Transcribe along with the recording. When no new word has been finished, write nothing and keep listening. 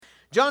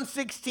John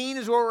 16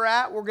 is where we're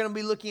at. We're going to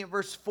be looking at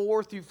verse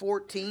 4 through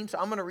 14. So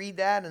I'm going to read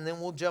that and then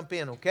we'll jump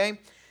in, okay?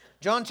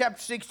 John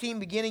chapter 16,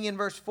 beginning in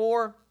verse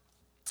 4.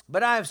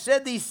 But I have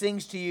said these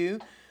things to you,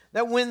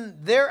 that when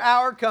their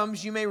hour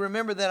comes, you may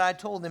remember that I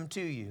told them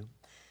to you.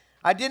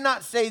 I did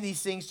not say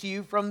these things to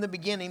you from the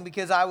beginning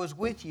because I was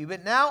with you.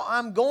 But now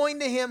I'm going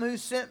to him who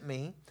sent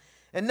me.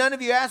 And none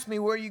of you asked me,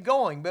 where are you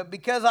going? But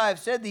because I have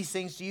said these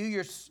things to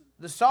you,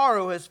 the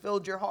sorrow has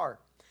filled your heart.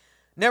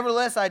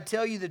 Nevertheless, I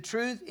tell you the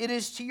truth, it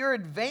is to your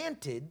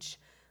advantage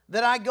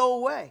that I go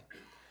away.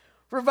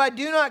 For if I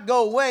do not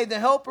go away, the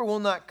Helper will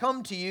not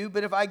come to you.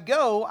 But if I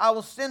go, I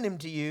will send him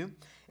to you.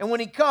 And when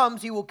he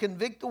comes, he will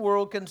convict the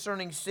world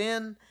concerning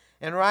sin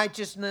and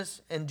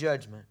righteousness and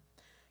judgment.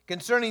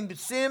 Concerning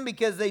sin,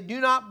 because they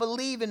do not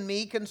believe in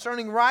me.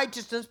 Concerning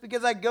righteousness,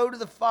 because I go to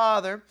the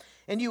Father,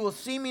 and you will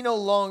see me no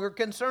longer.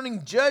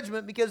 Concerning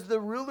judgment, because the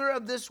ruler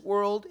of this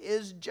world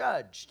is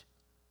judged.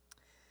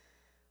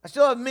 I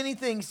still have many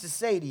things to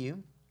say to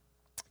you,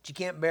 but you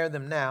can't bear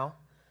them now.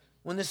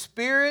 When the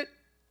Spirit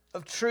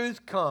of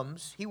truth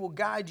comes, he will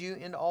guide you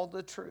into all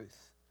the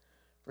truth.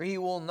 For he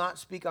will not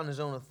speak on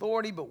his own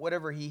authority, but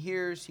whatever he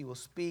hears, he will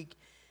speak,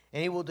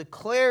 and he will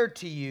declare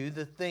to you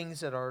the things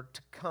that are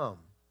to come.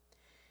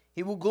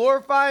 He will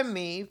glorify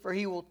me, for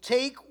he will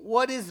take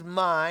what is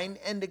mine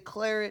and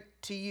declare it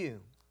to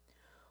you.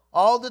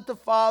 All that the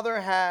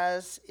Father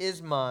has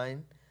is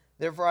mine.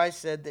 Therefore I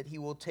said that he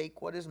will take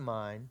what is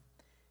mine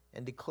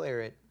and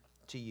declare it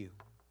to you.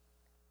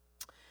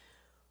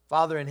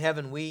 Father in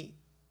heaven, we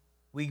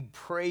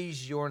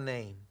praise your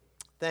name.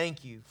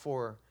 Thank you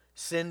for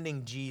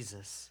sending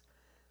Jesus.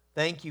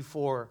 Thank you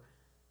for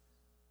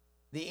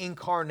the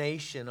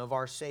incarnation of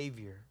our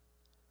Savior.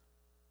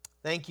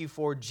 Thank you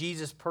for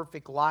Jesus'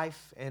 perfect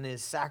life and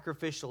his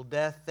sacrificial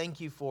death. Thank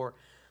you for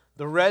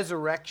the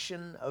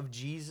resurrection of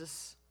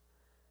Jesus.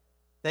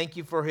 Thank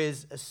you for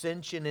his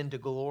ascension into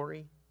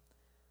glory.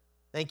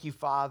 Thank you,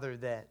 Father,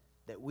 that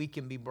we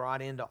can be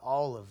brought into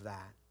all of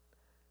that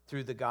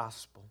through the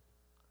gospel.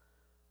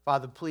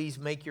 Father, please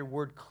make your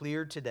word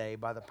clear today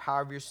by the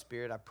power of your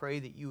Spirit. I pray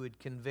that you would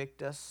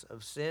convict us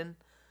of sin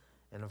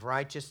and of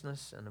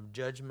righteousness and of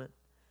judgment,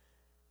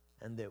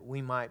 and that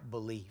we might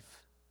believe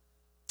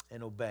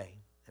and obey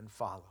and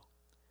follow.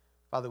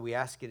 Father, we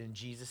ask it in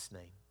Jesus'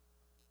 name.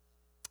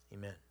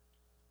 Amen.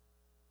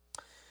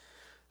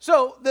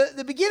 So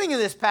the beginning of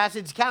this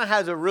passage kind of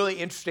has a really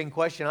interesting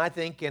question, I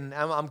think, and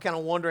I'm kind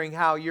of wondering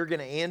how you're going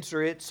to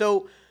answer it.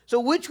 So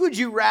which would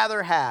you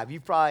rather have?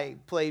 You've probably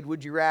played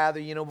Would You Rather,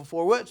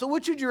 before. So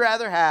which would you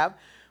rather have?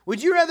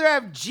 Would you rather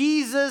have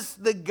Jesus,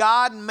 the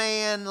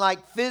God-man,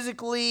 like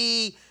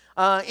physically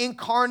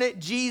incarnate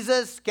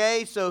Jesus,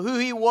 okay? So who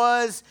he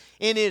was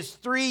in his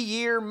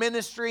 3-year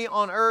ministry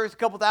on earth a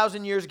couple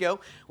thousand years ago.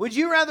 Would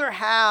you rather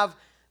have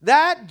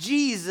that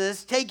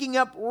Jesus taking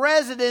up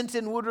residence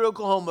in Woodward,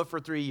 Oklahoma for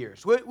 3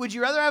 years? Would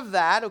you rather have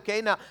that? Okay,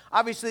 now,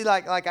 obviously,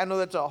 like I know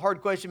that's a hard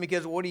question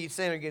because what are you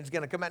saying is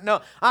going to come out? No,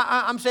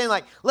 I'm saying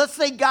let's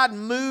say God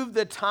moved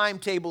the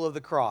timetable of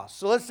the cross.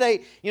 So let's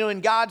say,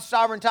 in God's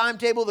sovereign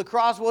timetable, the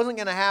cross wasn't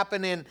going to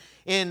happen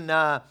in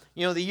the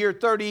year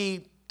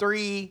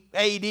 33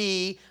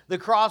 AD. The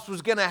cross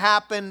was going to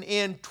happen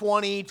in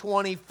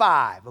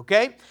 2025,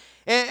 okay?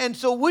 And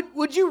so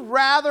would you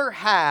rather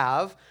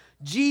have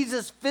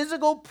Jesus'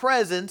 physical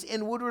presence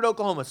in Woodward,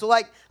 Oklahoma? So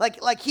like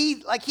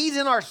he's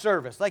in our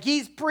service, like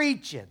he's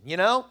preaching,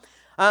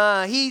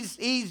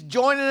 He's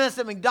joining us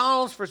at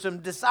McDonald's for some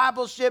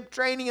discipleship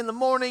training in the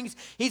mornings.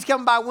 He's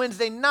coming by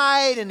Wednesday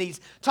night and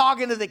he's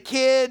talking to the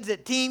kids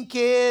at Team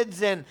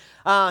Kids, and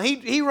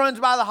he runs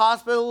by the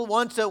hospital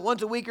once a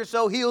week or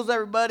so, heals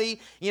everybody,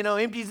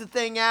 empties the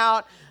thing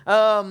out.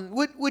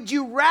 Would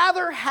you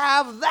rather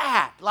have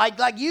that?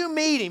 Like you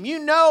meet him, you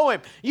know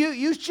him,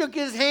 you shook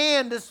his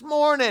hand this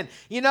morning,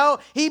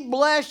 he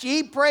blessed you,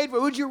 he prayed for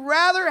you. Would you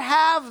rather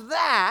have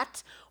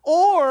that,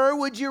 or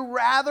would you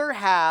rather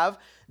have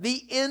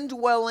the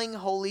indwelling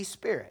Holy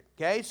Spirit?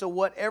 Okay, so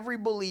what every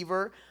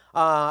believer,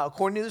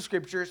 according to the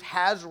Scriptures,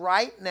 has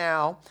right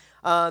now,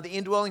 the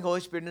indwelling Holy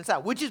Spirit inside.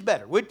 Which is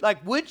better?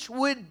 Which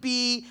would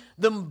be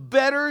the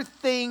better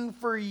thing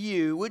for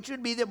you? Which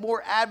would be the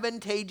more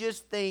advantageous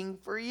thing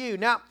for you?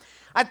 Now,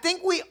 I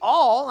think we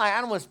all, I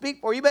don't want to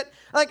speak for you, but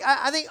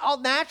I think all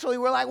naturally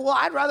we're like, well,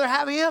 I'd rather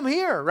have him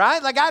here,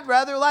 right? I'd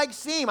rather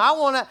see him. I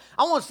want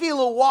to see a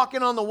little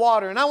walking on the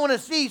water, and I want to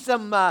see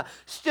some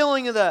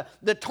stilling of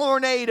the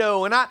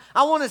tornado, and I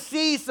want to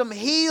see some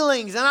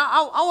healings, and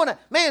I want to,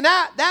 man,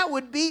 that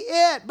would be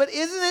it. But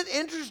isn't it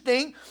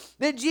interesting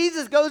that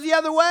Jesus goes the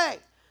other way?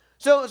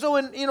 So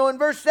in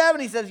verse 7,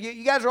 he says,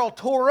 you guys are all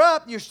tore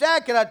up, you're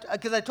sad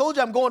because I told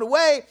you I'm going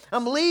away,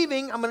 I'm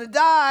leaving, I'm going to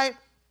die.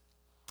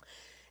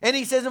 And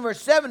he says in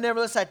verse 7,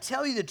 nevertheless, I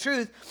tell you the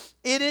truth,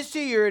 it is to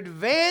your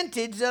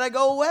advantage that I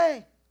go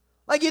away.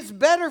 It's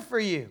better for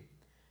you.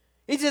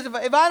 He says,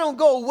 if I don't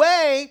go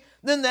away,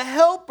 then the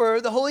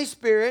Helper, the Holy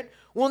Spirit,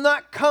 will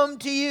not come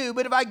to you.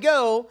 But if I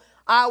go,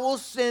 I will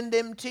send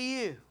him to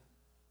you.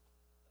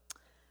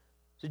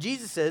 So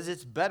Jesus says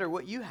it's better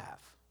what you have.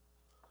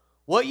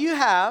 What you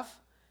have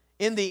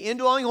in the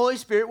indwelling Holy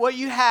Spirit, what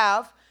you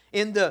have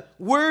in the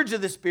words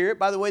of the Spirit.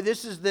 By the way,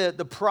 this is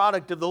the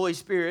product of the Holy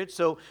Spirit.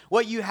 So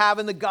what you have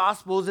in the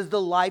Gospels is the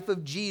life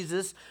of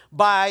Jesus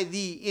by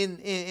the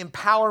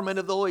empowerment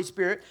of the Holy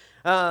Spirit.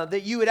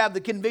 That you would have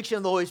the conviction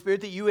of the Holy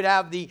Spirit, that you would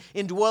have the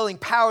indwelling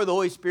power of the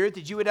Holy Spirit,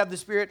 that you would have the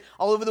Spirit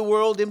all over the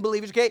world in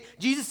believers. Okay,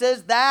 Jesus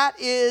says that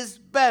is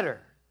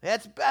better.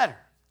 That's better.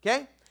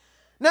 Okay.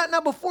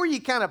 Now, before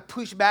you kind of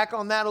push back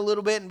on that a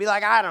little bit and be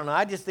like, I don't know,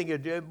 I just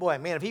think, boy,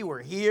 man, if he were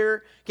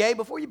here, okay,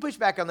 before you push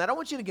back on that, I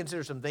want you to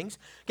consider some things.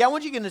 Okay, I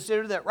want you to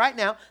consider that right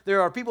now, there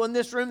are people in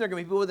this room, there are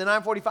going to be people with the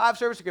 9:45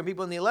 service, there are going to be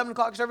people in the 11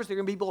 o'clock service, there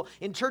are going to be people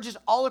in churches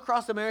all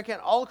across America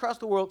and all across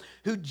the world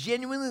who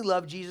genuinely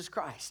love Jesus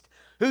Christ.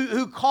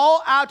 Who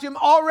call out to him,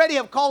 already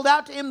have called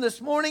out to him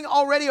this morning,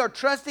 already are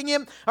trusting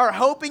him, are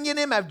hoping in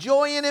him, have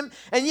joy in him.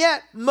 And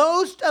yet,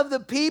 most of the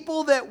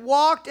people that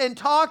walked and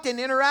talked and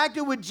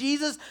interacted with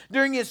Jesus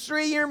during his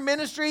 3-year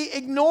ministry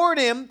ignored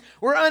him,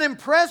 were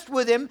unimpressed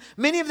with him.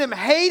 Many of them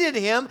hated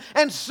him,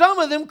 and some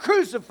of them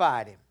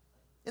crucified him.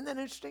 Isn't that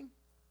interesting?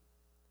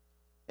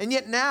 And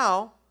yet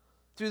now,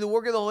 through the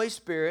work of the Holy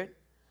Spirit,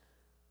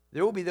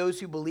 there will be those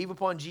who believe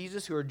upon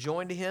Jesus, who are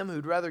joined to him,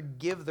 who'd rather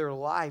give their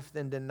life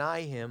than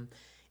deny him,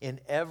 in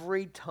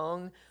every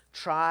tongue,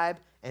 tribe,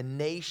 and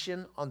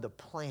nation on the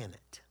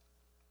planet.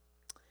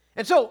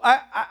 And so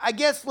I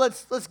guess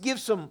let's give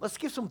some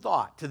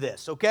thought to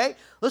this, okay?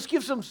 Let's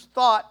give some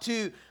thought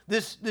to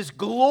this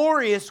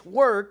glorious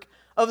work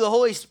of the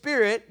Holy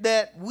Spirit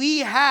that we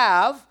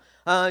have.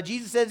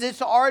 Jesus says it's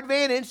to our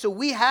advantage, so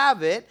we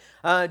have it.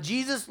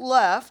 Jesus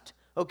left,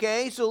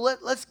 okay? So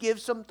let's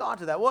give some thought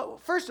to that. Well,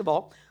 first of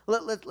all,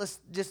 let's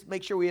just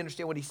make sure we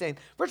understand what he's saying.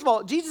 First of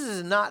all, Jesus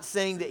is not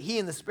saying that he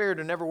and the Spirit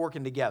are never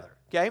working together,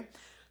 okay?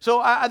 So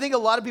I think a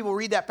lot of people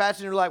read that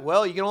passage and they're like,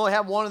 well, you can only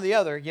have one or the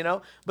other, you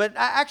know. But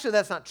actually,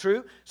 that's not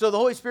true. So the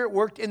Holy Spirit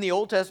worked in the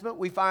Old Testament.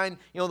 We find,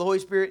 the Holy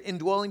Spirit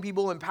indwelling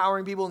people,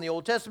 empowering people in the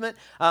Old Testament.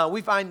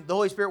 We find the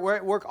Holy Spirit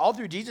work all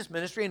through Jesus'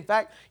 ministry. In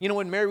fact,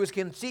 when Mary was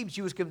conceived,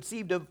 she was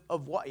conceived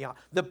of what?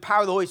 The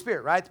power of the Holy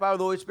Spirit, right? The power of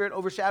the Holy Spirit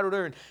overshadowed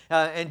her.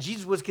 And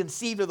Jesus was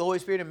conceived of the Holy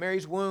Spirit in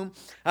Mary's womb.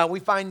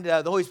 We find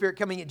the Holy Spirit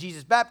coming at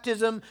Jesus'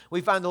 baptism.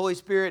 We find the Holy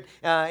Spirit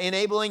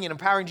enabling and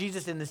empowering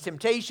Jesus in his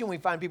temptation. We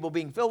find people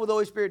being filled with the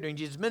Holy Spirit during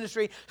Jesus'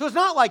 ministry. So it's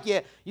not like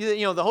the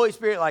Holy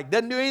Spirit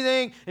doesn't do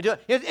anything.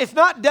 It's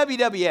not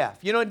WWF.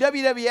 In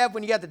WWF,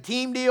 when you got the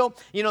team deal,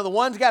 the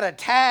one's got to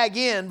tag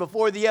in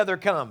before the other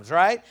comes,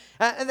 right?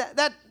 And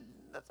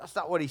that's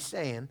not what he's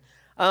saying.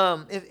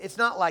 It's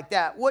not like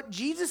that. What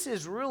Jesus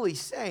is really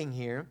saying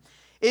here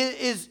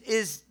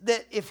is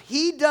that if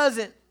he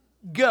doesn't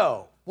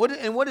go, what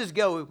does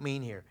go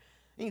mean here?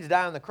 He needs to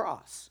die on the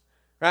cross,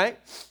 right?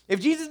 If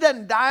Jesus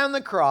doesn't die on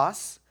the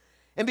cross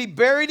and be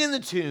buried in the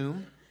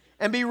tomb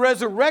and be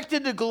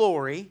resurrected to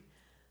glory,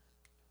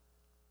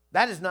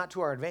 that is not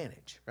to our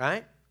advantage,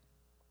 right?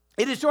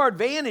 It is to our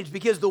advantage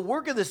because the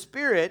work of the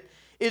Spirit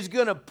is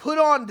going to put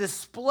on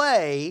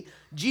display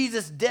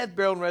Jesus' death,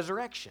 burial, and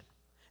resurrection.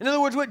 In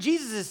other words, what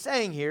Jesus is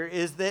saying here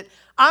is that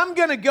I'm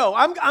going to go.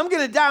 I'm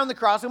going to die on the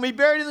cross. I'm going to be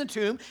buried in the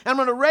tomb. And I'm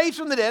going to raise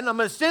from the dead. And I'm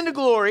going to ascend to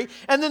glory.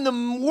 And then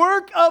the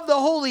work of the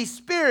Holy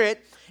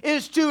Spirit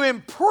is to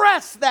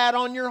impress that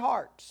on your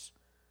hearts.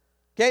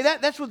 Okay,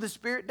 that's what the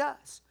Spirit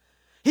does.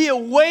 He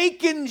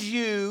awakens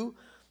you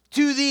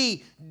to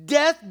the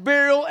death,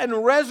 burial,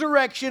 and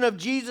resurrection of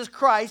Jesus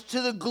Christ,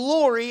 to the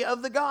glory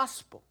of the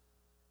gospel.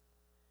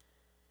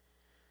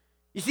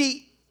 You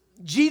see,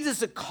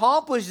 Jesus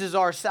accomplishes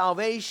our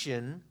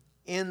salvation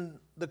in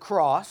the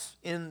cross,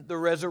 in the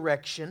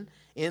resurrection,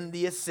 in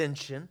the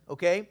ascension,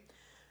 okay?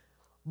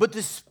 But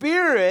the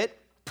Spirit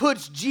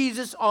puts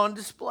Jesus on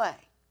display.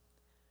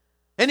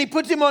 And he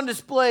puts him on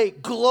display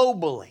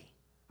globally,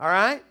 all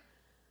right?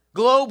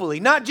 Globally,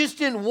 not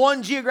just in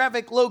one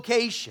geographic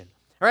location.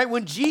 All right,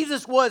 when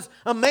Jesus was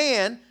a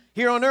man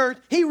here on earth,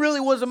 he really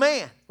was a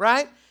man,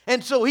 right?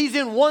 And so he's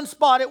in one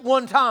spot at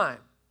one time.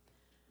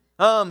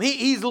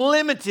 He's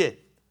limited,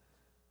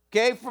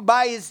 okay,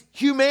 by his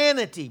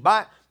humanity,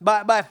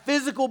 by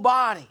physical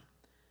body.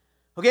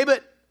 Okay,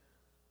 but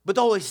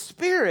the Holy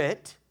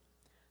Spirit,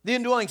 the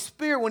indwelling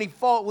Spirit,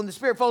 when the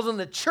Spirit falls on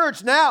the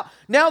church, now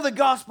the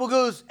gospel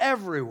goes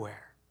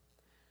everywhere.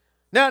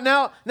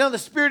 Now the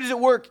Spirit is at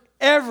work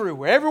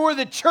everywhere. Everywhere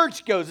the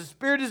church goes, the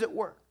Spirit is at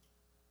work.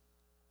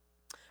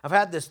 I've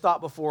had this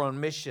thought before on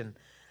mission,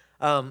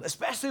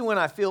 especially when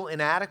I feel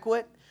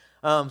inadequate.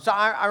 So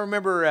I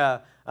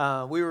remember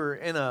we were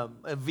in a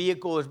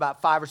vehicle. There's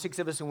about 5 or 6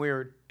 of us, and we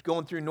were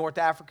going through North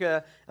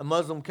Africa, a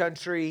Muslim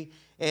country,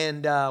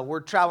 and we're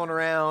traveling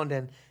around,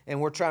 and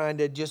we're trying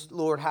to just,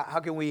 Lord,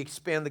 how can we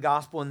expand the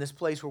gospel in this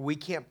place where we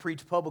can't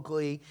preach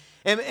publicly?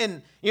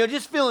 And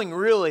just feeling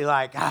really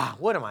like,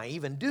 what am I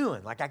even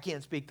doing? Like, I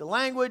can't speak the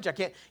language. I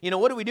can't,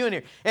 what are we doing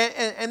here?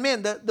 And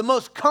man, the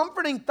most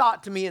comforting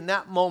thought to me in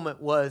that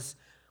moment was,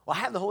 well, I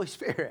have the Holy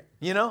Spirit,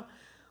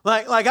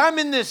 Like I'm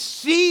in this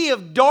sea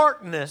of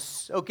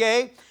darkness,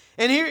 okay?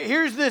 And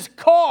here's this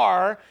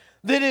car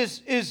that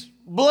is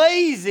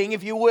blazing,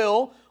 if you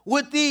will,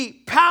 with the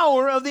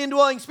power of the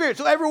indwelling Spirit.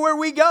 So everywhere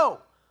we go,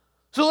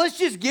 So let's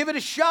just give it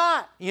a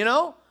shot, you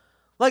know?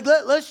 Like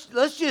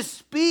let's just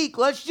speak.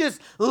 Let's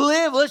just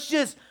live. Let's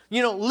just,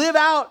 live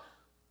out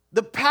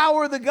the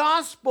power of the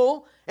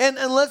gospel, and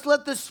let's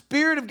let the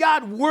Spirit of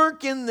God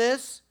work in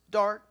this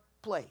dark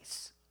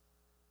place.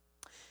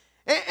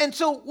 And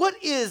so what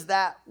is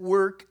that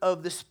work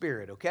of the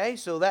Spirit, okay?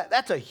 So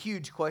that's a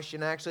huge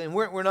question, actually, and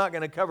we're not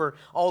going to cover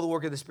all the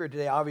work of the Spirit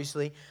today,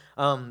 obviously.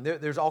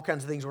 There's all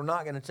kinds of things we're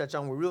not going to touch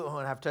on. We really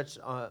don't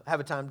have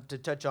a time to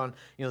touch on,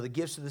 the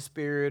gifts of the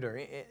Spirit, or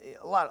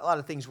a lot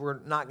of things we're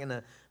not going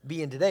to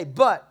be in today.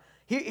 But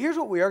here's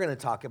what we are going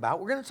to talk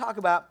about. We're going to talk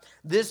about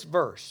this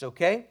verse,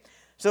 okay?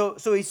 So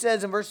he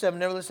says in verse 7,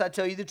 nevertheless, I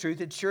tell you the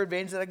truth, it's sure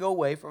advantage that I go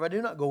away, for if I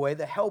do not go away,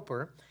 the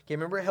helper, okay,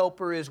 remember a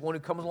helper is one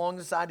who comes along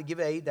the side to give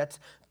aid, that's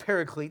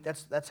paraclete,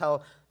 that's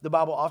how the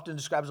Bible often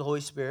describes the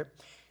Holy Spirit.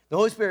 The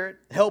Holy Spirit,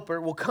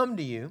 helper, will come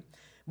to you,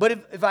 but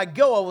if I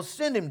go, I will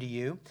send him to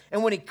you,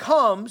 and when he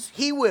comes,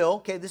 he will,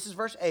 okay, this is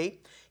verse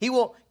 8, he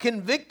will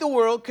convict the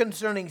world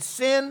concerning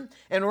sin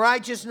and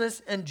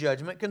righteousness and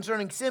judgment.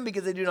 Concerning sin,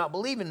 because they do not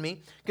believe in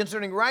me.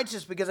 Concerning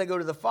righteousness, because I go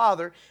to the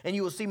Father, and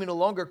you will see me no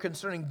longer.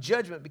 Concerning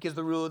judgment, because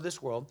the ruler of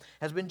this world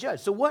has been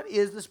judged. So what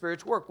is the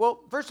Spirit's work?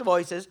 Well, first of all,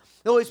 he says,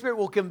 the Holy Spirit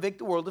will convict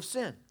the world of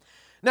sin.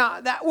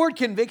 Now, that word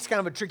convict's kind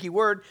of a tricky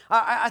word.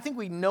 I think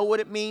we know what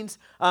it means.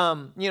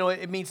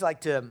 It means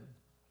like to...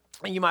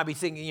 And you might be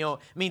thinking, it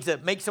means to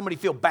make somebody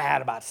feel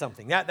bad about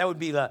something. That would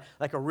be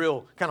like a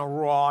real kind of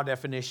raw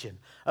definition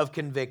of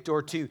convict,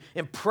 or to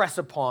impress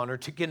upon, or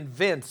to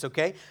convince,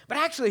 okay? But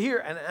actually here,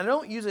 and I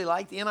don't usually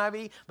like the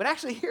NIV, but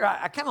actually here,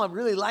 I kind of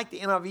really like the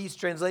NIV's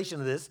translation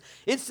of this.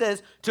 It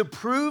says, to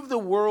prove the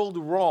world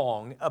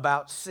wrong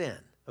about sin,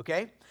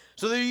 okay?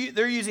 So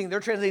they're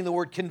translating the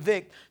word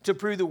convict to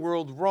prove the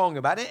world wrong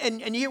about it.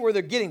 And you get where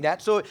they're getting that.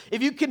 So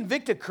if you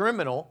convict a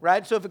criminal,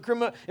 right? So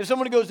if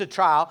someone goes to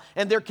trial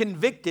and they're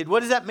convicted, what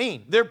does that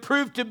mean? They're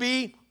proved to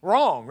be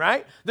wrong,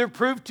 right? They're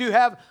proved to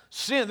have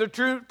sinned.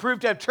 They're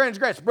proved to have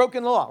transgressed,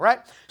 broken the law, right?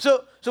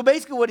 So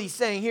basically what he's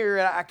saying here,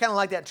 I kind of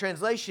like that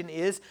translation,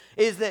 is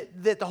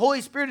that the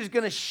Holy Spirit is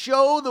going to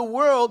show the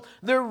world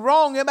they're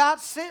wrong about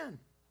sin.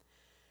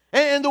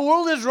 And the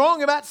world is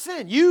wrong about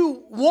sin.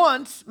 You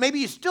once, maybe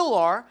you still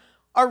are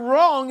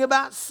wrong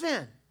about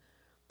sin.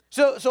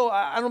 So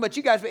I don't know about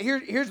you guys, but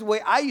here's the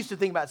way I used to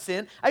think about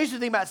sin. I used to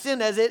think about sin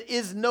as it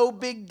is no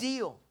big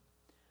deal.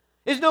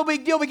 It's no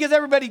big deal because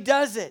everybody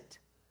does it.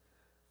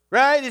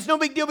 Right? It's no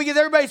big deal because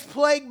everybody's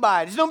plagued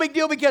by it. It's no big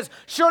deal because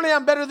surely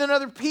I'm better than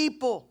other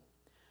people.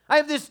 I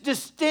have this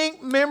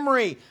distinct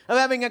memory of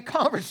having a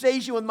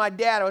conversation with my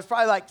dad. I was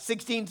probably like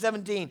 16,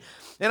 17.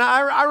 And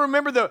I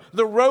remember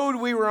the road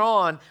we were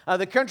on,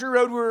 the country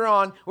road we were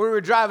on, where we were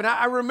driving.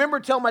 I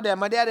remember telling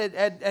my dad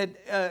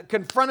had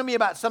confronted me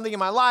about something in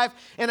my life.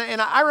 And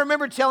I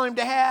remember telling him,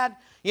 Dad,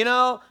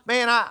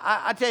 man,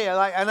 I tell you,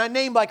 and I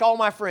named like all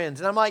my friends.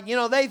 And I'm like,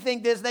 they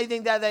think this, they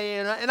think that,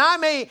 and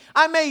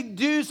I may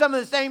do some of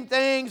the same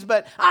things,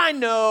 but I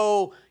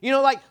know,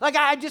 like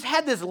I just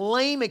had this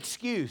lame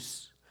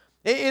excuse.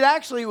 It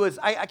actually was,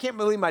 I can't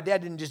believe my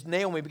dad didn't just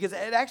nail me, because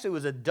it actually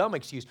was a dumb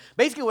excuse.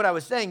 Basically what I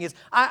was saying is,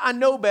 I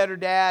know better,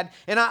 Dad,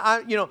 and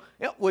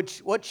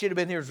what should have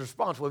been his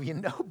response? Well, if you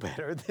know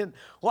better, then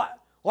why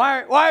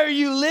are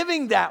you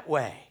living that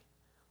way?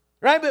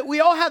 Right? But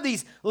we all have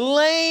these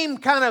lame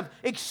kind of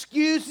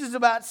excuses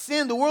about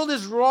sin. The world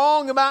is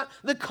wrong about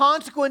the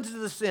consequences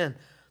of the sin.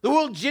 The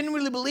world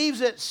genuinely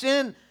believes that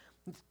sin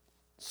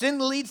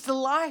leads to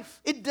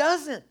life. It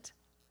doesn't.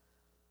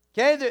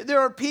 Okay, there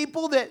are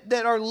people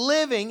that are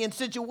living in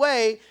such a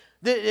way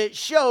that it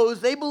shows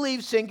they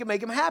believe sin can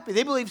make them happy.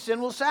 They believe sin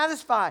will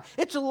satisfy.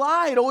 It's a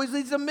lie. It always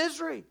leads to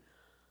misery.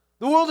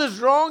 The world is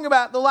wrong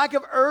about the lack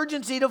of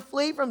urgency to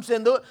flee from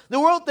sin. The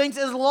world thinks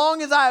as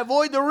long as I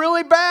avoid the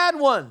really bad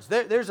ones,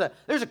 there's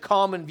a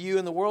common view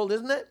in the world,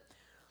 isn't it?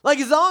 Like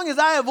as long as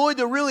I avoid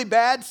the really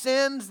bad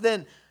sins,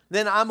 then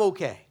I'm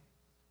okay.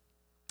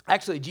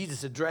 Actually,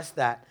 Jesus addressed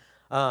that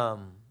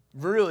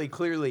really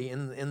clearly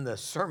in the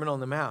Sermon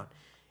on the Mount.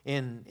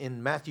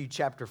 In Matthew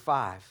chapter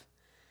 5.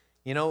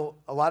 A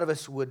lot of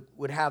us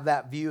would have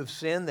that view of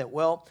sin that,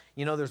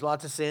 there's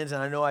lots of sins,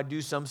 and I know I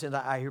do some sins.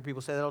 I hear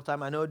people say that all the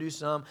time. I know I do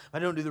some. I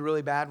don't do the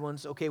really bad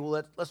ones. Okay,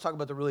 well, let's talk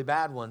about the really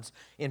bad ones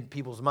in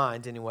people's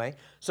minds anyway.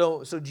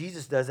 So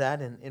Jesus does that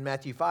in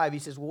Matthew 5. He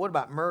says, well, what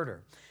about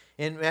murder?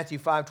 In Matthew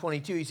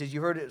 5:22, he says,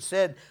 you heard it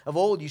said of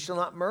old, you shall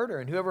not murder,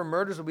 and whoever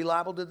murders will be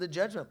liable to the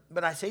judgment.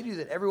 But I say to you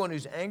that everyone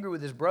who's angry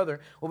with his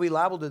brother will be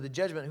liable to the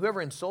judgment. Whoever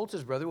insults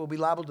his brother will be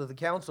liable to the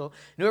council.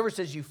 And whoever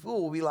says you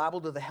fool will be liable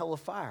to the hell of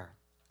fire.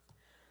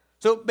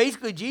 So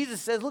basically,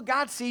 Jesus says, look,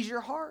 God sees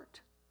your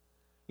heart.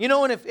 You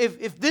know, and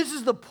if this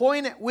is the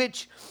point at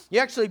which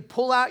you actually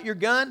pull out your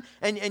gun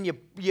and you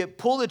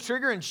pull the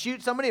trigger and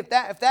shoot somebody,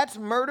 if that's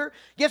murder,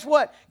 guess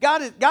what?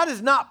 God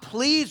is not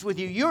pleased with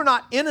you. You're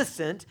not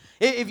innocent.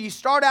 If you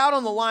start out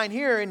on the line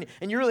here and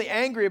you're really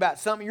angry about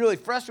something, you're really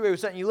frustrated with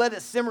something, you let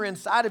it simmer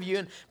inside of you,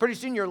 and pretty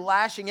soon you're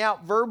lashing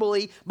out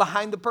verbally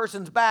behind the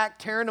person's back,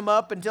 tearing them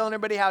up and telling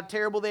everybody how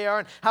terrible they are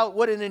and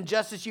what an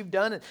injustice you've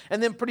done.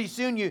 And then pretty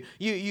soon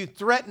you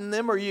threaten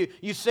them, or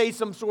you say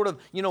some sort of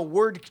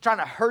word trying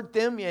to hurt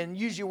them and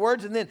use your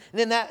words, and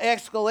then that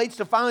escalates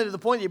to finally to the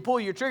point that you pull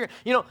your trigger.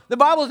 The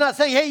Bible is not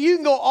saying, hey, you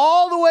can go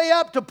all the way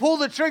up to pull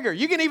the trigger.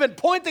 You can even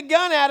point the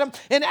gun at them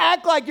and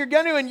act like you're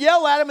going to and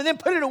yell at them and then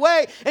put it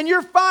away, and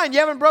you're fine. You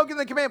haven't broken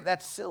the commandment.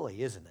 That's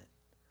silly, isn't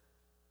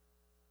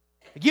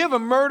it? You have a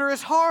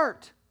murderous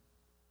heart.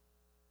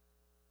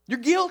 You're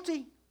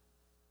guilty.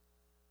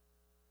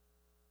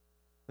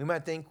 We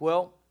might think,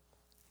 well,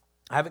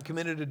 I haven't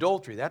committed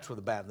adultery. That's where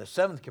the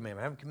seventh commandment.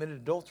 I haven't committed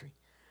adultery.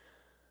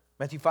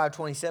 Matthew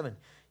 5:27.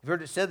 You've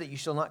heard it said that you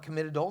shall not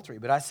commit adultery.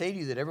 But I say to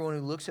you that everyone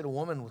who looks at a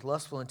woman with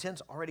lustful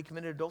intents already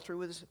committed adultery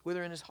with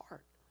her in his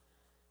heart.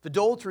 If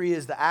adultery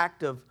is the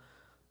act of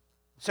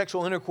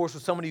sexual intercourse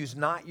with somebody who's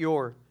not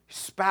your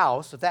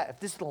spouse, if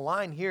this is the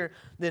line here,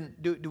 then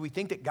do we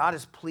think that God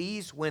is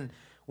pleased when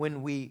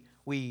we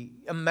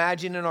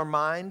imagine in our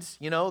minds,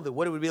 that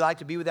what it would be like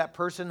to be with that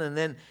person,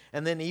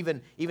 and then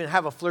even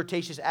have a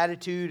flirtatious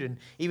attitude, and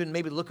even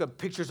maybe look up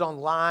pictures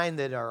online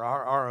that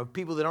are of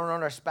people that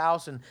aren't our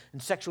spouse and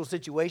in sexual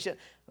situation.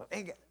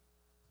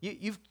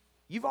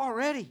 You've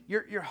already,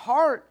 your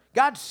heart,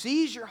 God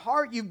sees your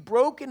heart. You've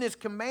broken his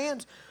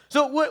commands.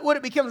 So what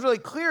it becomes really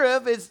clear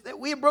of is that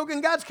we have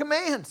broken God's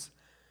commands.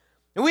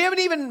 And we haven't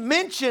even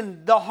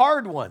mentioned the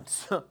hard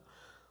ones.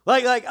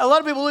 like a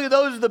lot of people look at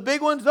those as the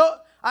big ones.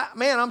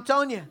 I'm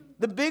telling you,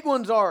 the big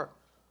ones are,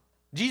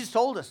 Jesus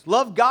told us,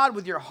 love God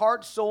with your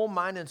heart, soul,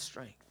 mind, and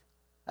strength.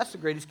 That's the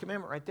greatest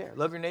commandment right there.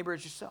 Love your neighbor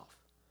as yourself.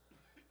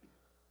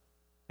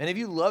 And have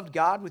you loved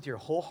God with your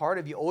whole heart?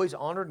 Have you always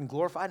honored and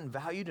glorified and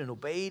valued and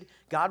obeyed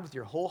God with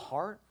your whole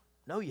heart?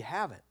 No, you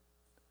haven't.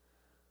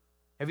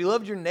 Have you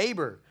loved your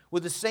neighbor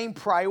with the same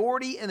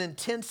priority and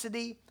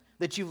intensity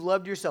that you've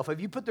loved yourself?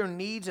 Have you put their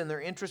needs and their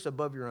interests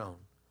above your own?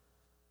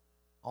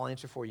 I'll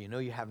answer for you. No,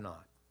 you have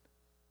not.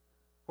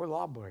 We're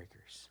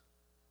lawbreakers.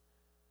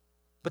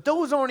 But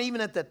those aren't even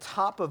at the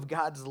top of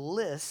God's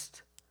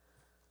list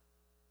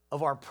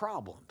of our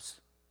problems.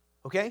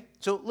 Okay?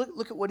 So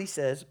look at what he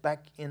says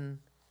back in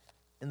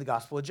the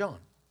Gospel of John.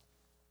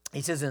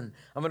 He says, I'm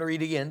going to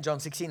read again, John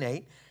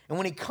 16:8. And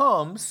when he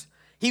comes,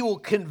 he will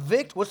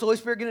convict. What's the Holy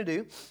Spirit going to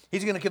do?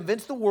 He's going to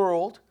convince the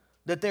world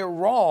that they're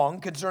wrong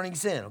concerning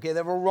sin. Okay, they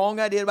have a wrong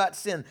idea about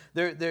sin.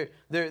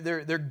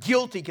 They're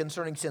guilty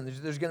concerning sin.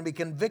 There's going to be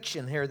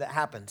conviction here that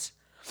happens.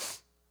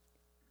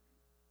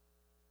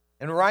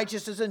 And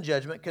righteousness and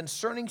judgment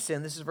concerning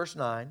sin, this is verse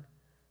 9,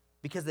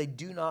 because they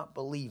do not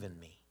believe in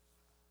me.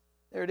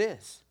 There it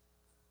is.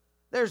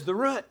 There's the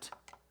root,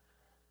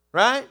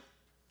 right?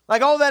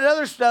 Like all that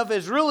other stuff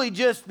is really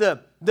just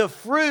the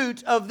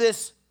fruit of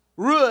this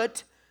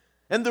root.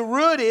 And the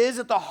root is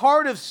at the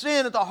heart of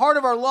sin, at the heart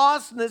of our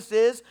lostness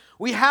is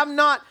we have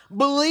not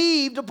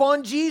believed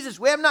upon Jesus.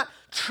 We have not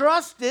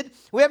trusted.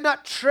 We have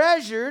not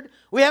treasured.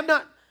 We have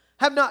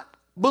not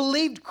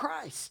believed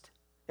Christ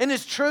and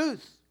his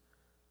truth.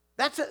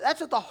 That's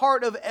at the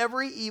heart of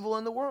every evil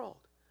in the world.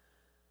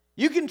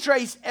 You can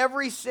trace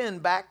every sin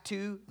back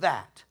to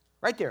that.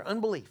 Right there,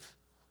 unbelief.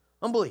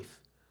 Unbelief.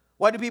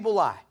 Why do people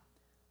lie?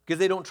 Because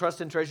they don't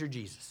trust and treasure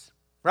Jesus.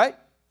 Right?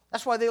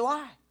 That's why they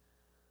lie.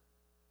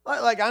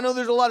 Like I know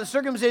there's a lot of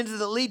circumstances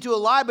that lead to a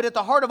lie, but at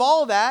the heart of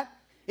all of that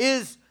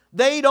is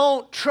they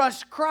don't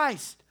trust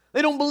Christ.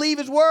 They don't believe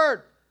his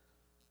word.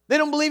 They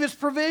don't believe his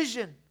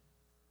provision.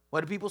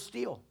 Why do people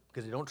steal?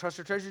 Because they don't trust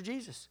or treasure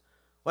Jesus.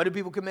 Why do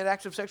people commit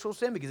acts of sexual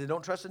sin? Because they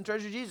don't trust and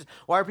treasure Jesus.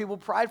 Why are people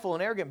prideful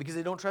and arrogant? Because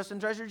they don't trust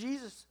and treasure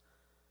Jesus.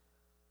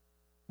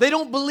 They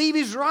don't believe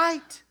he's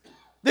right.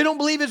 They don't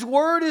believe his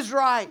word is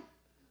right.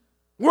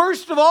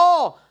 Worst of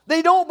all,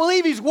 they don't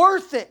believe he's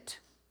worth it.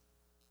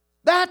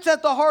 That's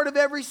at the heart of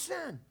every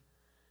sin,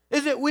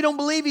 is that we don't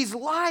believe he's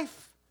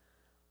life.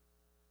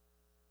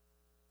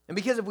 And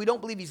because if we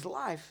don't believe he's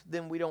life,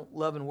 then we don't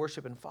love and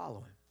worship and follow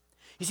him.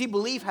 You see,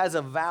 belief has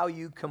a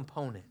value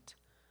component,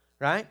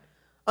 right?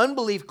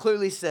 Unbelief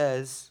clearly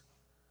says,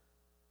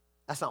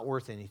 that's not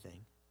worth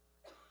anything.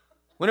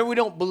 Whenever we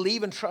don't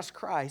believe and trust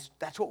Christ,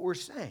 that's what we're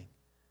saying.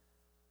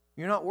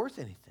 You're not worth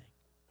anything.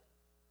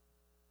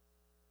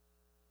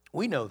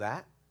 We know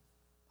that,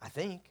 I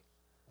think.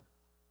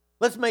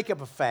 Let's make up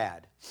a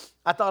fad.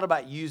 I thought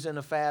about using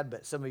a fad,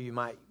 but some of you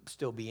might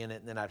still be in it,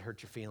 and then I'd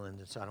hurt your feelings,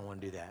 and so I don't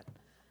want to do that.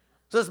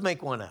 So let's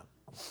make one up.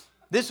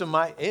 This one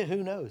might,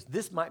 who knows,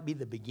 this might be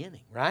the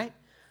beginning, right?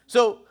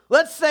 So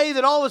let's say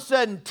that all of a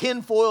sudden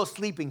tinfoil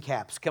sleeping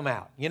caps come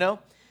out,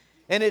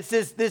 And it's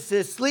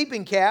this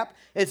sleeping cap.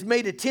 It's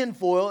made of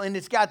tinfoil, and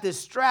it's got this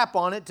strap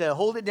on it to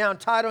hold it down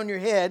tight on your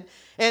head.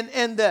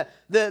 And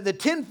the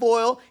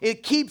tinfoil,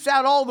 it keeps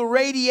out all the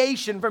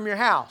radiation from your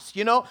house.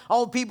 You know,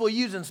 all the people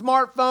using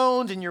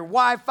smartphones and your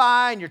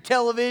Wi-Fi and your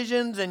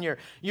televisions and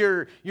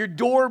your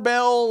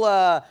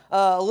doorbell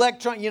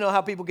electron. You know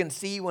how people can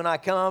see when I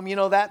come. You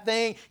know that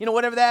thing. You know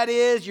whatever that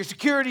is. Your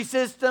security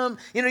system.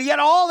 You know you got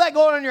all that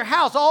going on in your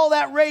house. All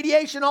that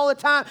radiation all the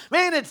time.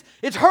 Man,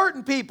 it's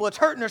hurting people. It's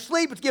hurting their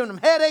sleep. It's giving them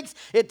headaches.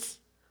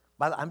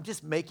 I'm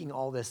just making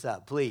all this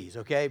up, please,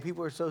 okay?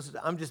 People are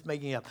I'm just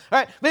making it up. All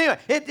right, but anyway,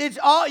 it's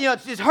all,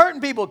 it's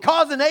hurting people,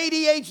 causing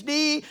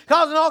ADHD,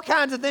 causing all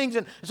kinds of things.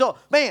 And so,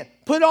 man,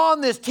 put on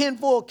this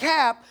tinfoil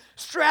cap,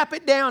 strap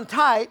it down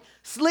tight,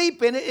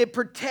 sleep in it. It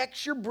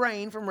protects your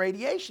brain from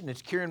radiation.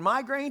 It's curing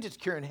migraines. It's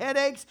curing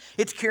headaches.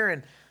 It's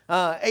curing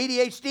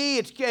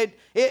ADHD.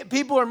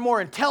 People are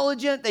more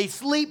intelligent. They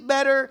sleep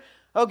better,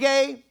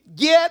 okay?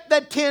 Get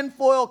the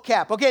tinfoil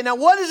cap. Okay, now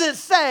what does it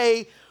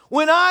say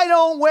when I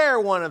don't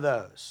wear one of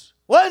those?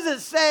 What does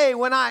it say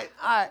when I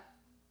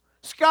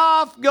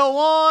scoff, go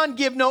on,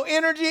 give no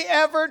energy,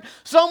 effort?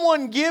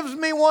 Someone gives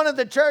me one at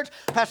the church.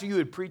 Pastor, you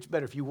would preach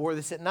better if you wore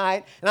this at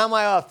night. And I'm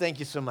like, oh, thank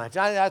you so much.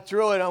 I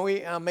throw it on,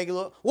 I'll make it a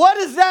little. What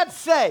does that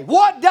say?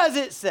 What does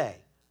it say?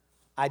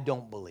 I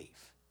don't believe.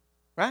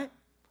 Right?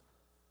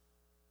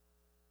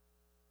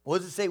 What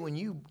does it say when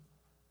you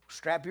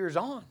strap yours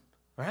on?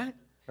 Right?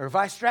 Or if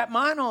I strap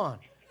mine on?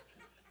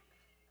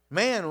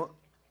 Man,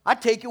 I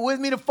take it with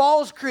me to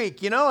Falls Creek.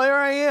 There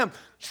I am,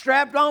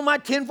 strapped on my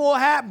tinfoil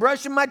hat,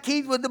 brushing my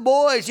teeth with the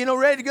boys,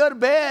 ready to go to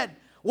bed.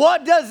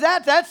 What does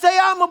that say?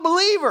 I'm a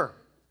believer.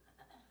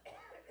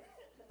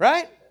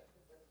 Right?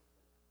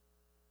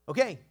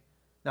 Okay,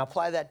 now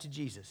apply that to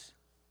Jesus.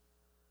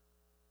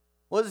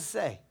 What does it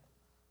say?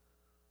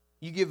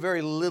 You give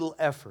very little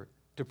effort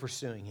to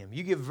pursuing him.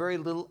 You give very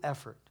little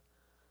effort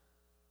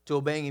to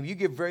obeying him. You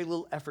give very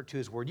little effort to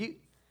his word. It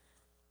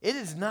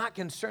does not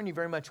concern you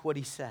very much what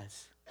he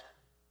says.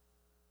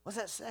 What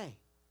does that say?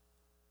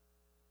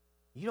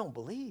 You don't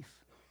believe.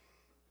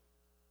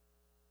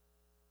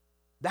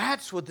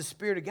 That's what the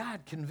Spirit of God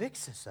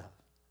convicts us of.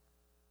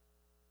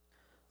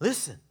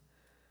 Listen,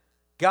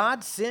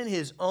 God sent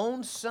his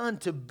own Son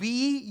to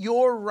be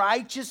your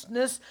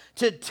righteousness,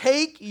 to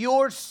take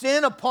your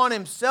sin upon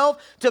himself,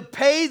 to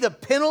pay the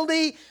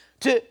penalty,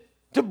 to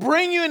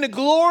bring you into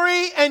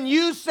glory, and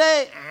you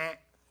say,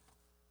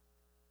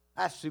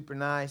 that's super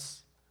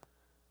nice.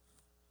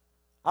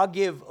 I'll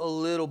give a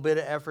little bit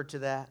of effort to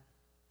that.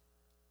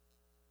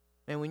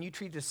 And when you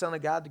treat the Son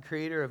of God, the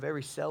creator of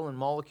every cell and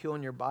molecule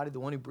in your body, the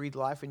one who breathed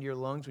life into your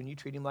lungs, when you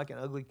treat him like an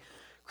ugly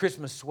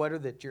Christmas sweater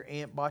that your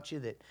aunt bought you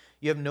that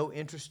you have no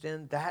interest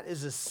in, that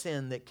is a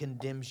sin that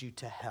condemns you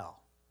to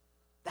hell.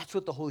 That's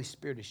what the Holy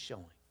Spirit is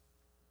showing.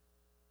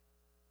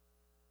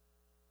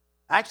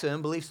 Actually,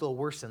 unbelief's a little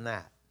worse than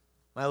that.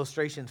 My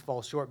illustrations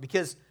fall short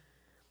because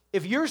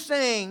if you're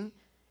saying,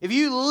 if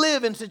you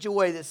live in such a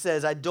way that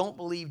says, I don't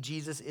believe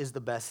Jesus is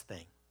the best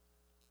thing.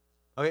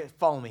 Okay,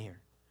 follow me here.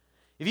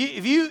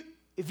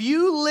 If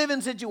you live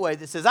in such a way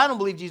that says, I don't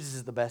believe Jesus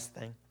is the best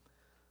thing.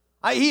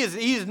 He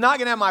is not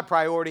going to have my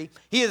priority.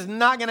 He is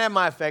not going to have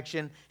my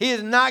affection. He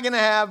is not going to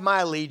have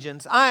my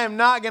allegiance. I am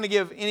not going to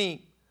give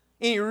any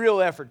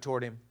real effort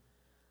toward him.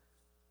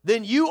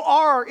 Then you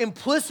are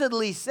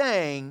implicitly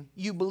saying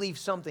you believe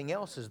something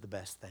else is the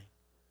best thing.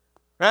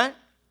 Right?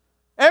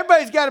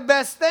 Everybody's got a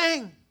best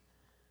thing.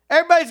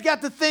 Everybody's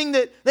got the thing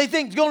that they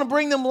think is going to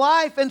bring them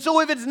life. And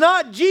so if it's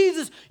not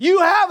Jesus, you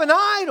have an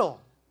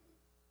idol.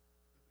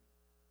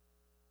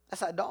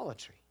 That's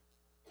idolatry.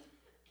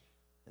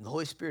 And the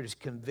Holy Spirit is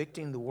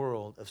convicting the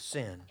world of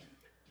sin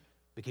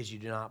because you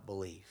do not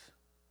believe.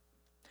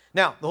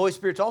 Now, the Holy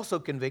Spirit's also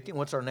convicting.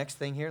 What's our next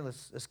thing here?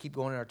 Let's keep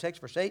going in our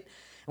text, verse 8.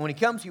 And when he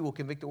comes, he will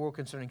convict the world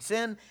concerning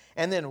sin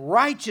and then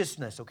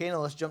righteousness. Okay, now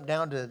let's jump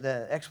down to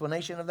the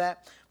explanation of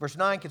that. Verse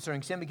 9,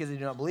 concerning sin because they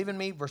do not believe in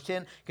me. Verse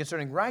 10,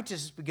 concerning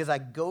righteousness because I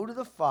go to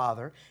the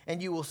Father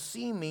and you will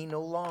see me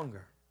no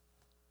longer.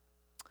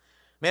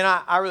 Man,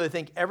 I really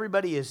think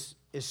everybody is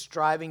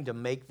striving to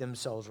make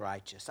themselves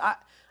righteous.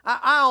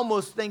 I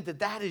almost think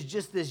that is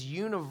just this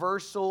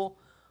universal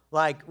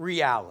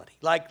reality.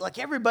 Like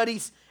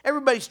everybody's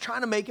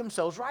trying to make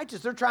themselves righteous.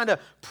 They're trying to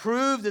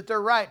prove that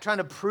they're right, trying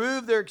to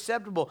prove they're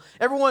acceptable.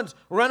 Everyone's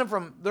running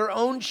from their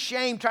own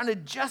shame, trying to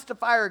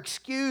justify or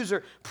excuse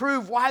or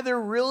prove why they're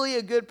really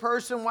a good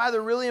person, why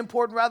they're really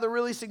important, why they're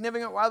really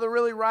significant, why they're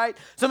really right.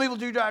 Some people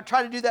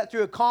try to do that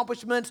through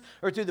accomplishments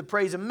or through the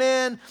praise of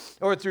men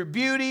or through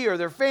beauty or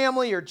their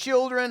family or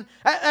children.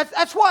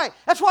 That's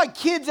why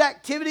kids'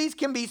 activities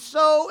can be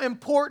so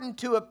important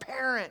to a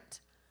parent,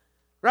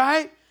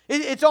 right?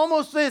 It's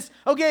almost this,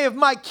 okay, if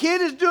my kid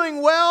is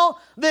doing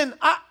well, then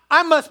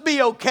I must be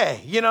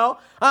okay,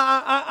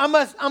 I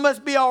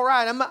must be all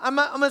right. I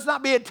must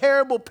not be a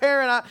terrible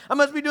parent. I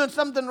must be doing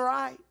something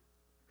right.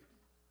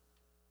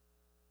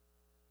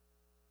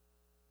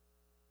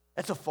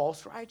 That's a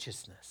false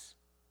righteousness.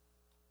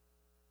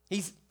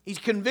 He's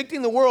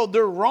convicting the world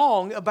they're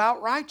wrong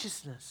about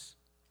righteousness.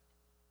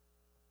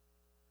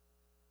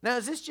 Now,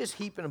 is this just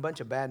heaping a bunch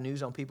of bad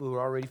news on people who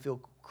already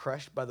feel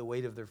crushed by the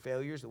weight of their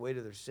failures, the weight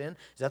of their sin?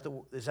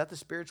 Is that the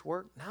Spirit's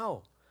work?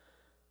 No.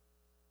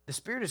 The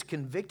Spirit is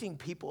convicting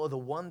people of the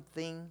one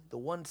thing, the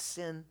one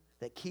sin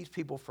that keeps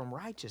people from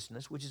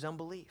righteousness, which is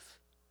unbelief.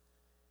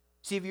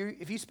 See,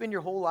 if you spend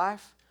your whole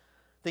life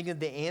thinking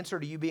the answer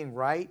to you being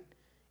right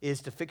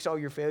is to fix all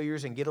your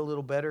failures and get a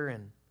little better,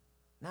 and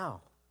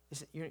no,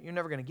 you're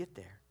never going to get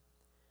there.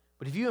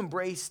 But if you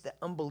embrace that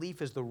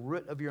unbelief as the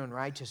root of your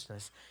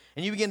unrighteousness,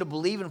 and you begin to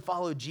believe and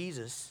follow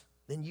Jesus,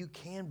 then you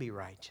can be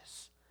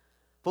righteous.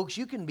 Folks,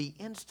 you can be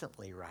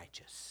instantly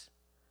righteous.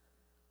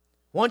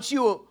 Once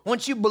you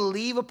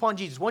believe upon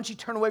Jesus, once you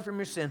turn away from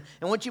your sin,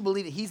 and once you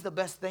believe that He's the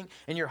best thing,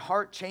 and your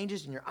heart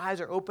changes, and your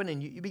eyes are open,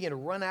 and you begin to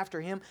run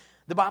after Him,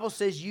 the Bible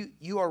says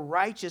you are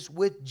righteous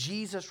with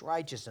Jesus'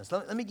 righteousness.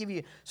 Let me give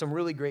you some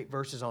really great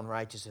verses on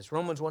righteousness.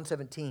 Romans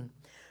 1:17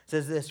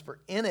 says this, "For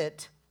in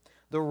it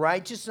the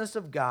righteousness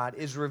of God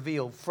is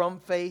revealed from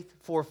faith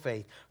for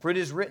faith. For it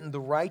is written,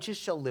 the righteous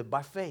shall live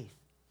by faith."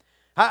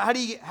 How do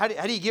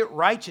you get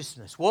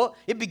righteousness? Well,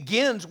 it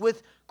begins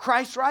with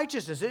Christ's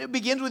righteousness. It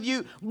begins with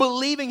you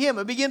believing Him.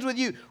 It begins with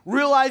you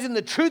realizing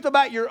the truth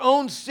about your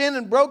own sin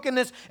and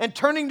brokenness and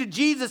turning to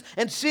Jesus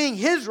and seeing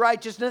His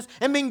righteousness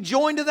and being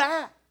joined to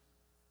that.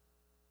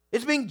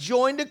 It's being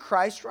joined to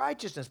Christ's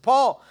righteousness.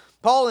 Paul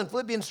in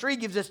Philippians 3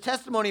 gives us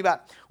testimony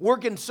about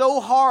working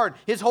so hard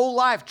his whole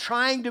life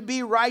trying to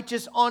be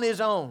righteous on his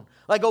own.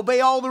 Like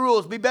obey all the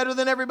rules, be better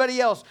than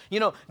everybody else.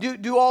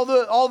 Do all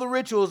the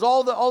rituals,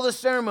 all the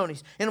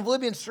ceremonies. And in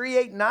Philippians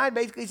 3:8-9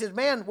 basically he says,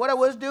 man, what I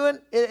was doing,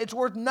 it's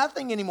worth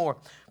nothing anymore.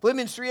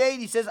 Philippians 3:8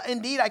 he says,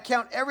 indeed I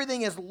count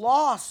everything as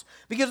loss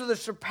because of the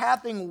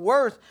surpassing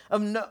worth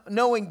of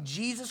knowing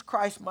Jesus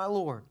Christ my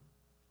Lord.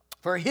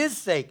 For His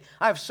sake,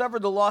 I have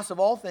suffered the loss of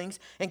all things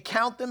and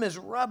count them as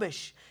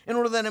rubbish in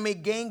order that I may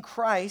gain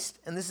Christ,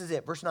 and this is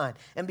it, verse 9,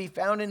 and be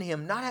found in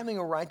Him, not having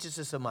a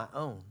righteousness of my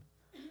own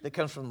that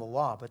comes from the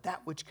law, but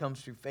that which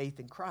comes through faith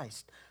in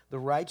Christ, the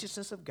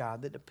righteousness of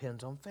God that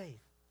depends on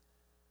faith.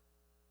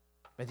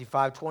 Matthew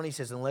 5:20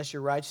 says, unless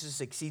your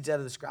righteousness exceeds that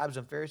of the scribes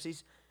and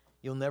Pharisees,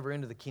 you'll never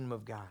enter the kingdom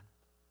of God.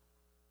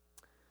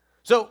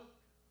 So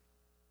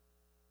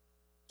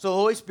the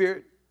Holy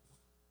Spirit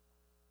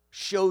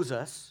shows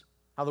us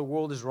how the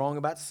world is wrong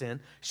about sin,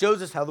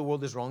 shows us how the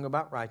world is wrong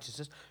about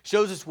righteousness,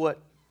 shows us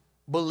what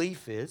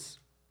belief is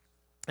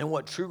and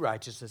what true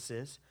righteousness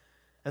is.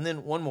 And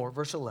then one more,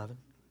 verse 11.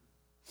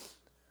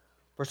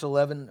 Verse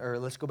 11, or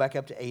let's go back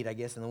up to 8, I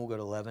guess, and then we'll go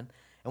to 11.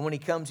 And when He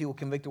comes, He will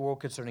convict the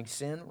world concerning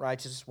sin,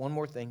 righteousness, one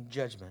more thing,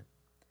 judgment.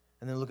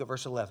 And then look at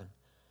verse 11.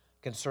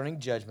 Concerning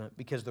judgment,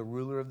 because the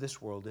ruler of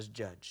this world is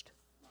judged.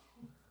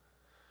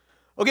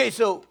 Okay,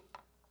 so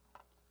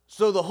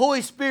the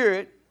Holy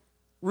Spirit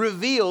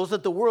reveals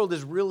that the world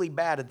is really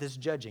bad at this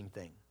judging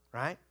thing,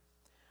 right?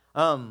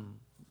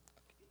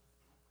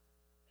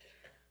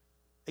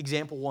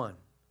 Example 1.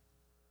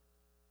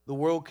 The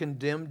world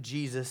condemned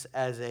Jesus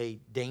as a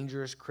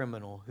dangerous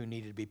criminal who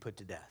needed to be put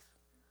to death.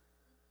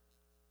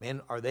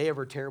 Man, are they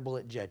ever terrible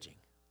at judging?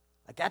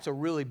 Like, that's a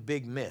really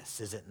big miss,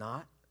 is it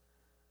not?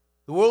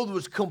 The world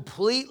was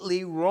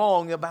completely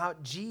wrong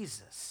about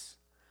Jesus.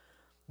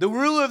 The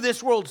ruler of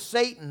this world,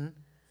 Satan,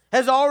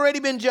 has already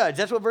been judged.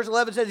 That's what verse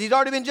 11 says. He's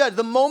already been judged.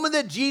 The moment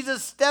that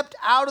Jesus stepped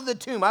out of the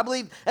tomb, I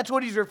believe that's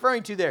what he's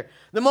referring to there.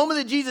 The moment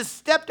that Jesus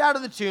stepped out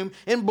of the tomb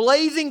in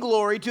blazing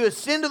glory to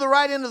ascend to the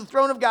right hand of the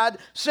throne of God,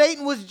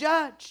 Satan was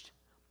judged.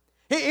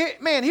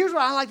 Here's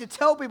what I like to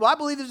tell people. I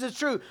believe this is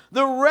true.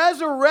 The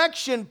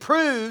resurrection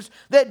proves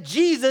that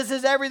Jesus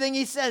is everything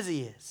He says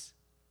He is.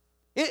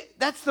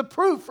 That's the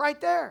proof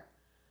right there.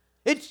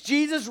 It's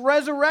Jesus'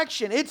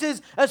 resurrection. It's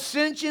His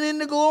ascension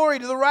into glory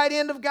to the right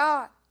hand of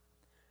God.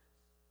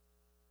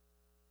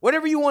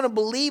 Whatever you want to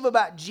believe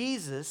about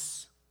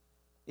Jesus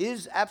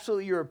is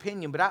absolutely your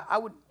opinion, but I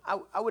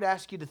would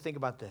ask you to think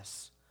about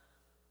this.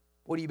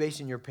 What are you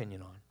basing your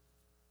opinion on?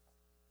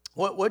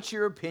 What's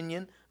your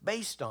opinion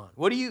based on?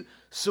 What do you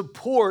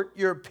support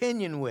your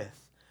opinion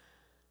with?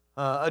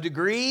 A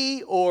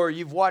degree, or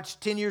you've watched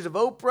 10 years of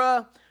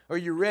Oprah, or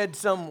you read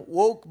some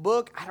woke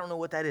book? I don't know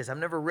what that is. I've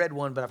never read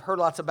one, but I've heard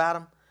lots about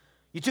them.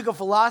 You took a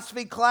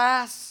philosophy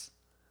class.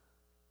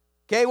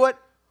 Okay,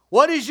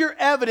 what is your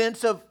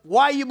evidence of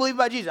why you believe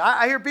about Jesus?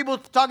 I hear people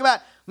talk about,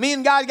 me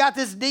and God got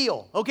this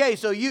deal. Okay,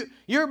 so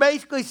you're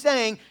basically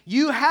saying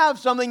you have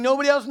something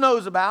nobody else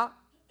knows about,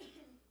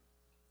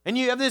 and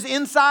you have this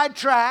inside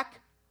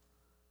track,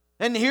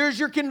 and here's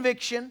your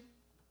conviction.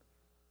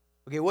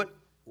 Okay, what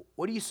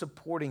are you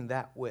supporting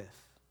that with?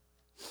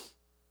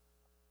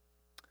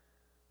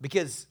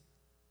 Because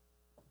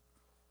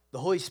the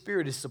Holy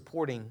Spirit is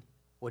supporting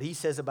what He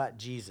says about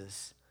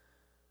Jesus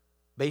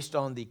based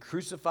on the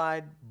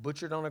crucified,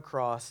 butchered on a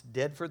cross,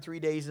 dead for 3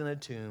 days in a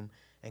tomb,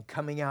 and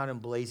coming out in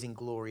blazing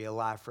glory,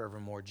 alive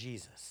forevermore,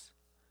 Jesus.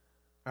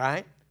 All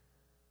right?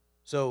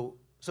 So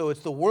So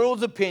it's the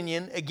world's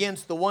opinion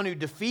against the one who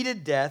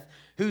defeated death,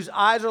 whose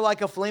eyes are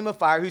like a flame of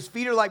fire, whose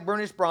feet are like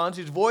burnished bronze,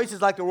 whose voice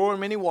is like the roar of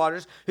many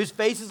waters, whose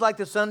face is like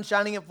the sun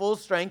shining at full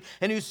strength,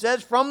 and who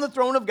says from the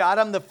throne of God,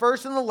 I'm the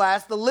first and the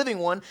last, the living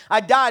one. I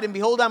died, and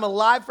behold, I'm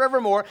alive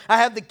forevermore. I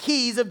have the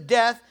keys of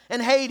death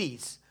and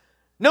Hades.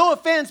 No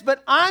offense,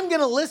 but I'm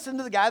going to listen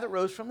to the guy that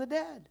rose from the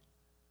dead.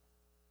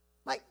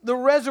 Like, the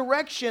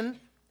resurrection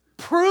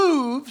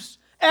proves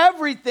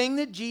everything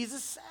that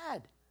Jesus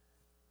said.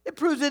 It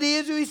proves that he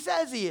is who he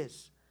says he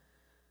is.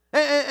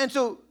 And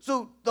so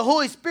the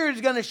Holy Spirit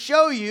is going to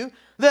show you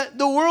that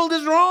the world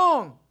is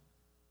wrong.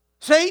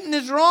 Satan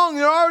is wrong.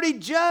 They're already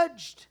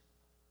judged.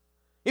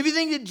 If you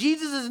think that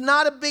Jesus is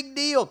not a big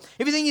deal,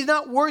 if you think he's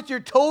not worth your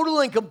total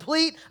and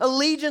complete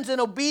allegiance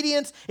and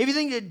obedience, if you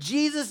think that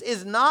Jesus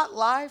is not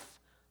life,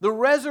 the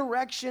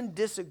resurrection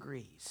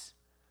disagrees.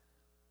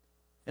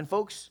 And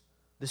folks,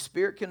 the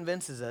Spirit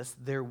convinces us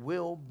there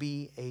will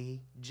be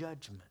a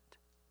judgment.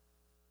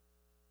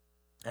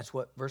 That's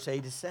what verse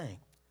 8 is saying.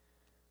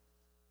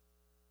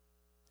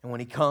 And when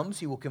he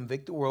comes, he will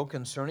convict the world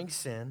concerning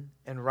sin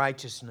and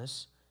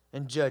righteousness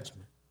and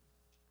judgment.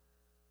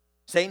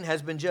 Satan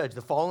has been judged.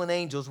 The fallen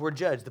angels were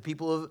judged. The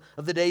people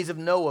of the days of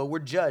Noah were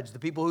judged. The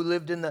people who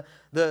lived in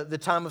the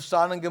time of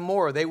Sodom and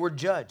Gomorrah, they were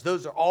judged.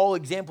 Those are all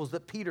examples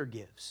that Peter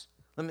gives.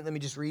 Let me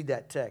just read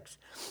that text.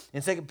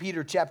 In 2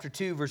 Peter chapter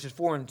 2, verses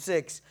 4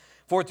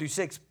 through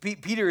 6,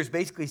 Peter is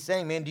basically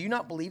saying, man, do you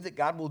not believe that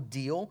God will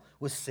deal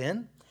with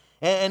sin?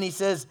 And he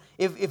says,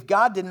 if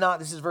God did not,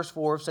 this is verse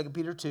 4 of 2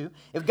 Peter 2,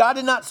 if God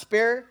did not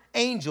spare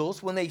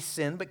angels when they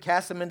sinned, but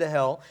cast them into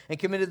hell and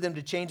committed them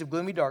to chains of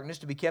gloomy darkness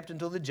to be kept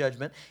until the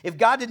judgment, if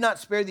God did not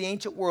spare the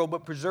ancient world,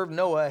 but preserved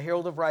Noah, a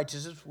herald of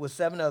righteousness, with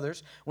 7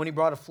 others, when he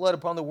brought a flood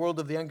upon the world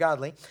of the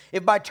ungodly,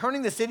 if by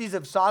turning the cities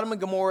of Sodom and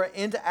Gomorrah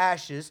into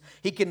ashes,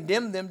 he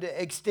condemned them to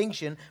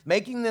extinction,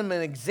 making them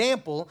an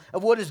example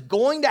of what is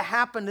going to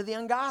happen to the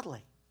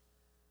ungodly.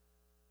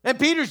 And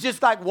Peter's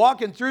just like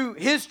walking through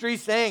history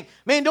saying,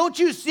 man, don't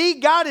you see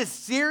God is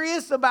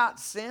serious about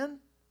sin?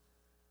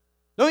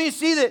 Don't you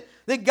see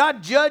that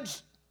God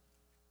judged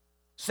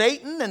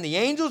Satan and the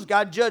angels?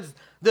 God judged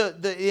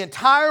the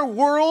entire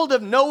world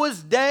of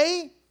Noah's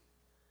day?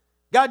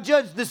 God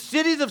judged the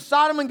cities of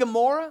Sodom and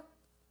Gomorrah?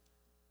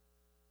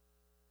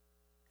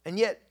 And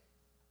yet,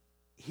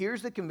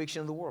 here's the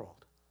conviction of the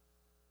world.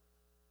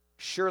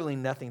 Surely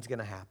nothing's going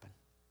to happen.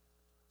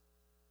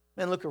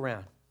 Man, look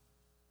around.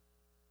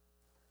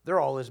 They're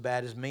all as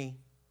bad as me,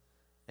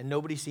 and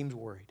nobody seems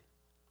worried.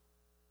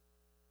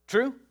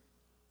 True?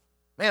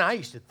 Man, I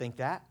used to think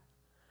that.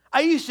 I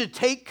used to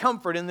take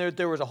comfort in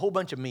there was a whole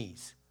bunch of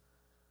me's,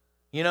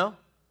 you know?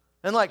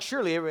 And like,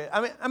 surely,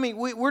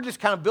 we're just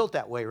kind of built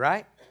that way,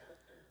 right?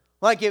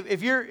 Like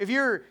if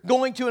you're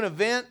going to an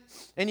event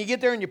and you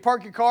get there and you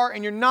park your car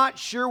and you're not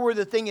sure where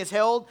the thing is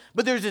held,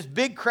 but there's this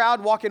big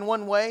crowd walking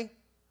one way,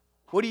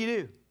 what do?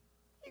 You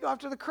go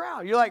after the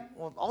crowd. You're like,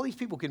 well, all these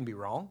people can be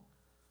wrong,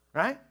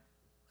 right?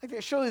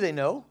 Like, surely they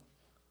know.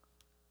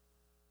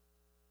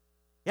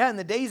 Yeah, in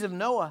the days of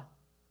Noah,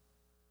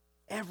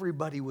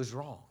 everybody was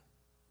wrong.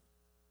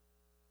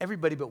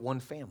 Everybody but one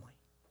family.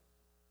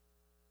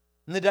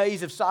 In the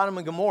days of Sodom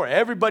and Gomorrah,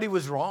 everybody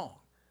was wrong.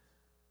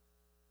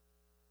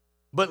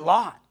 But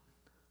Lot.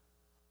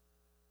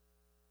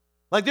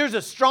 Like, there's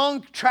a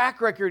strong track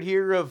record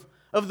here of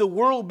the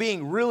world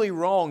being really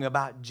wrong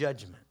about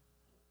judgment.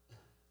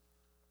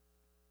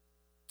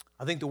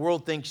 I think the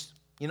world thinks,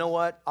 you know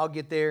what? I'll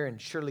get there and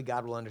surely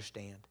God will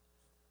understand.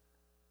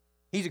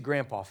 He's a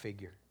grandpa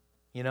figure,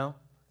 you know?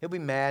 He'll be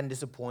mad and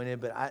disappointed,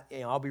 but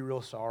I'll be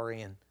real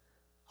sorry and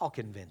I'll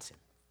convince him.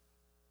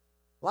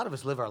 A lot of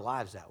us live our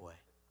lives that way.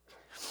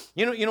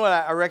 You know what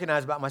I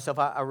recognize about myself?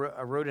 I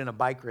rode in a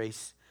bike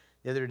race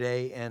the other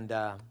day, and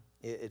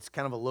it's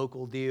kind of a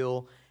local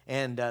deal.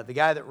 And the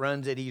guy that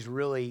runs it, he's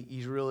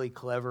really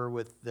clever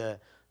with the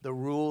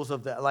rules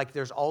of like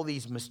there's all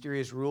these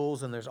mysterious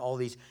rules, and there's all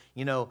these,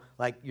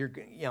 like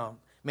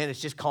man,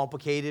 it's just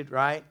complicated,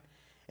 right?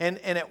 And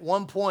at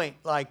one point,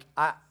 like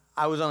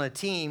I was on a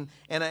team,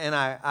 and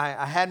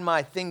I had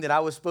my thing that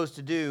I was supposed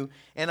to do,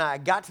 and I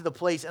got to the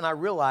place, and I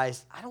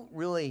realized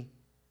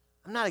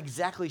I'm not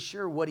exactly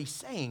sure what he's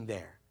saying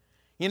there,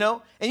 And you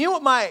know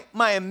what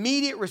my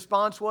immediate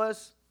response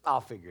was?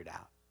 I'll figure it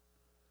out.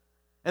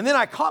 And then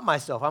I caught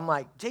myself. I'm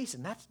like,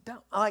 Jason, that's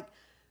dumb. I'm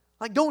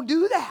like, don't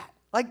do that.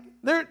 Like,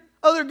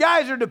 other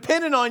guys are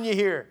dependent on you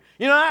here.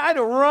 I had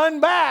to run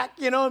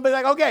back, and be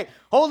like, okay,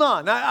 hold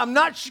on. I'm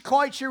not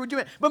quite sure what you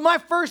meant. But my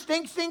first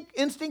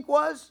instinct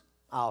was,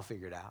 I'll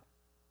figure it out.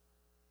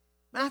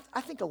 Man,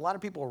 I think a lot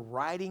of people are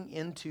riding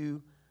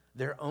into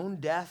their own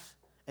death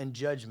and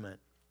judgment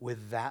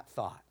with that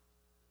thought.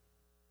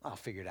 I'll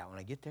figure it out when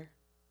I get there.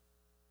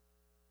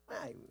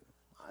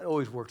 It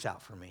always works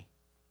out for me.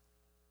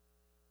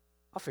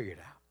 I'll figure it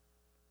out.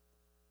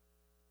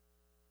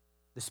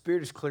 The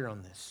Spirit is clear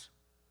on this.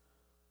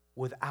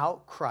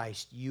 Without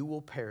Christ, you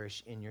will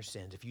perish in your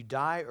sins. If you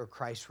die or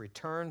Christ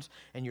returns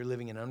and you're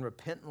living an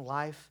unrepentant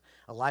life,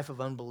 a life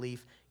of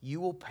unbelief, you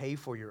will pay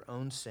for your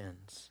own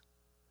sins.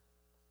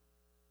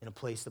 in a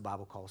place the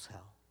Bible calls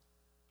hell.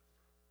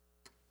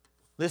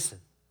 Listen,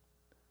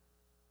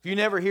 if you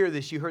never hear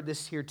this, you heard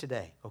this here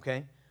today,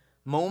 okay?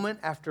 Moment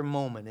after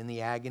moment in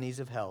the agonies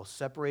of hell,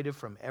 separated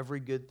from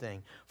every good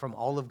thing, from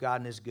all of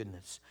God and His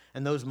goodness.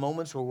 And those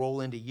moments will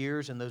roll into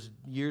years, and those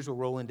years will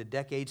roll into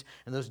decades,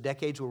 and those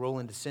decades will roll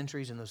into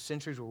centuries, and those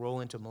centuries will roll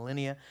into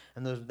millennia,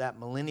 and that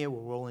millennia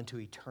will roll into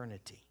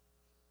eternity.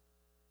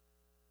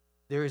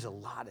 There is a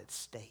lot at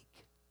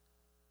stake.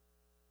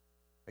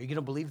 Are you going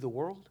to believe the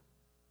world?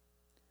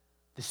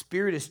 The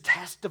Spirit is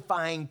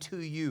testifying to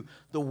you.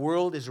 The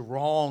world is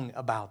wrong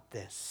about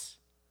this.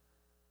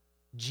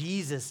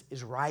 Jesus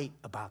is right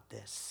about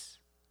this.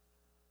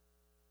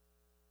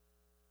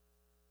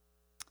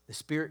 The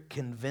Spirit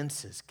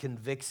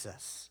convicts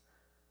us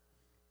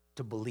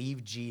to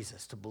believe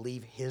Jesus, to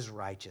believe His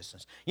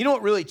righteousness. You know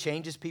what really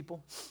changes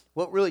people?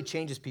 What really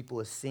changes people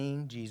is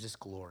seeing Jesus'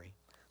 glory.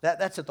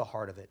 That's at the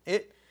heart of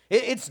it.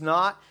 It's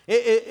not.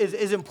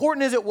 As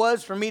important as it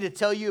was for me to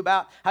tell you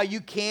about how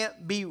you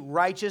can't be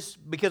righteous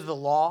because of the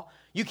law.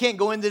 You can't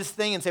go into this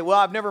thing and say, well,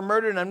 I've never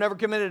murdered and I've never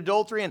committed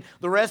adultery and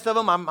the rest of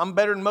them, I'm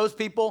better than most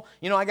people.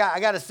 You know, I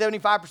got a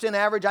 75%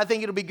 average. I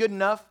think it'll be good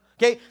enough.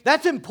 Okay,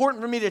 that's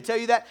important for me to tell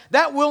you that.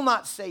 That will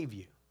not save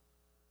you.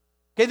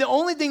 Okay, the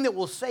only thing that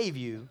will save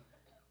you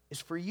is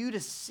for you to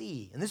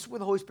see, and this is where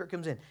the Holy Spirit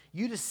comes in,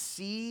 you to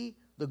see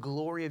the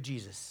glory of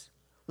Jesus.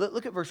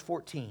 Look at verse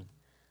 14.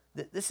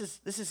 This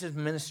is His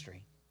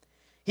ministry.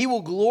 He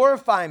will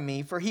glorify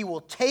me, for He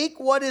will take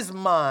what is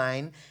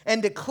mine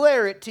and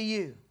declare it to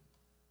you.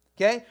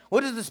 Okay?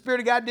 What does the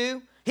Spirit of God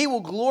do? He will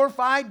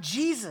glorify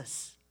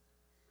Jesus.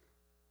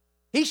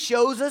 He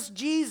shows us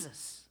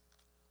Jesus.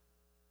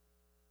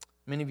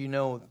 Many of you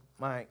know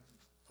one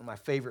of my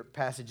favorite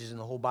passages in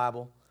the whole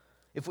Bible.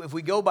 If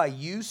we go by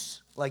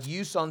use, like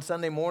use on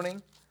Sunday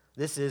morning,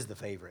 this is the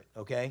favorite,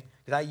 okay?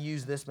 Because I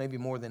use this maybe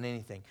more than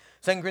anything.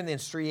 2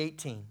 Corinthians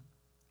 3:18.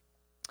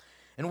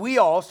 And we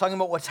all, it's talking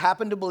about what's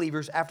happened to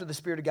believers after the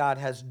Spirit of God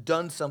has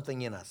done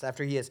something in us,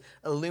 after He has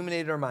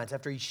illuminated our minds,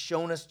 after He's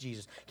shown us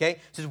Jesus. Okay? It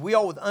says, we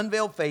all with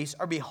unveiled face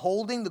are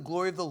beholding the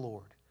glory of the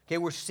Lord. Okay,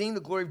 we're seeing the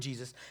glory of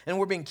Jesus, and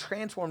we're being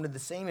transformed into the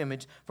same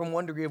image from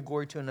one degree of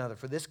glory to another.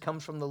 For this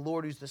comes from the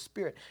Lord who's the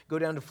Spirit. Go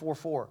down to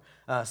 4:4,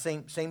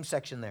 same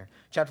section there.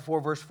 Chapter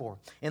 4, verse 4.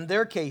 In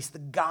their case, the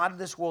God of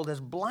this world has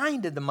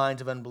blinded the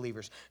minds of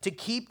unbelievers to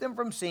keep them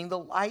from seeing the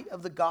light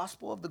of the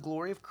gospel of the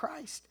glory of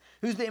Christ,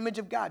 who's the image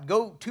of God.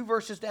 Go 2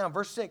 verses down,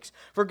 verse 6.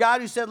 For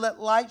God who said,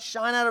 let light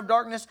shine out of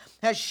darkness,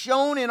 has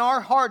shone in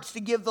our hearts to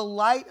give the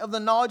light of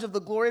the knowledge of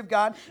the glory of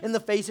God in the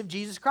face of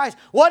Jesus Christ.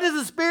 What does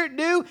the Spirit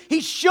do?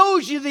 He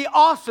shows you the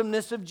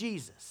awesomeness of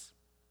Jesus.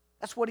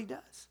 That's what He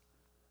does.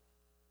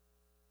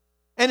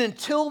 And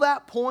until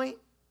that point,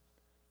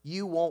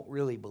 you won't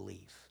really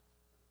believe.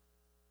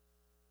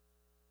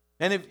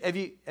 And have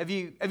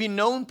you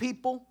known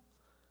people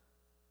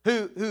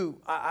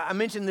who I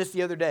mentioned this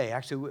the other day.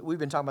 Actually, we've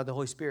been talking about the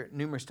Holy Spirit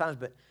numerous times,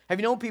 but have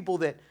you known people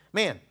that,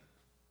 man,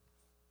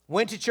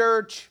 went to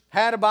church,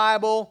 had a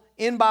Bible,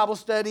 in Bible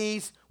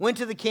studies, went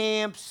to the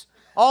camps,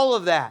 all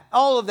of that.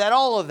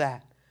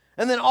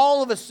 And then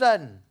all of a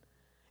sudden,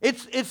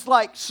 it's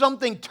like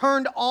something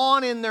turned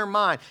on in their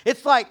mind.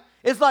 It's like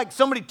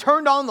somebody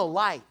turned on the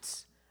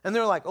lights, and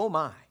they're like, oh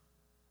my.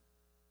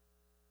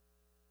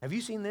 Have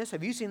you seen this?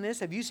 Have you seen this?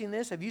 Have you seen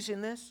this? Have you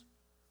seen this?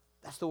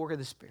 That's the work of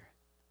the Spirit.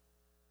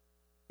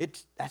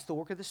 That's the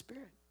work of the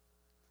Spirit.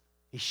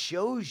 He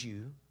shows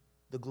you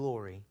the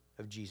glory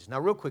of Jesus. Now,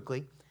 real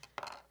quickly,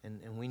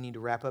 and we need to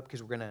wrap up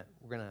because we're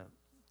gonna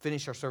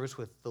finish our service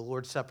with the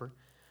Lord's Supper.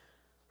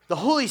 The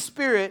Holy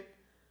Spirit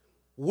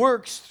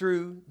works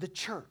through the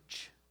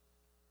church.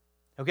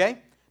 Okay?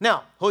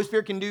 Now, Holy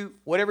Spirit can do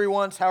whatever He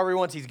wants, however He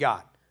wants. He's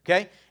God.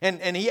 Okay?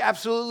 And He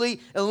absolutely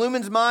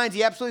illumines minds.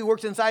 He absolutely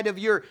works inside of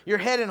your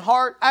head and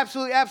heart.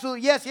 Absolutely.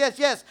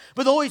 Yes.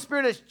 But the Holy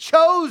Spirit has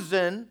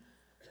chosen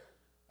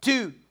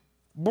to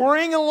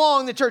bring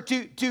along the church,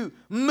 to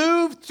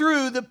move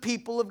through the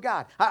people of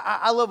God.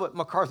 I love what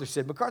MacArthur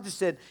said. MacArthur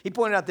said, he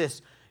pointed out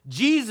this,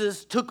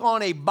 Jesus took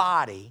on a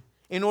body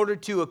in order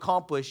to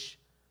accomplish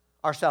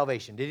our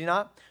salvation. Did He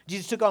not?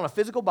 Jesus took on a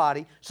physical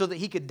body so that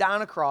He could die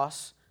on a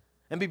cross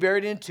and be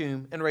buried in a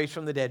tomb and raised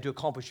from the dead to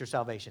accomplish your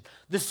salvation.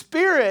 The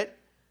Spirit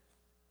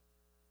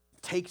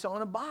takes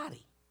on a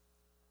body.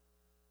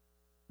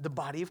 The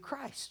body of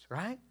Christ,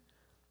 right?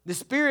 The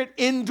Spirit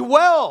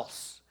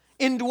indwells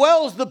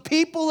the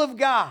people of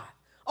God,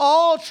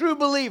 all true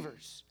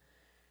believers.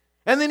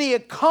 And then He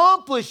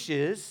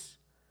accomplishes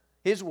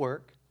His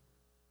work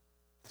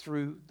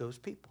through those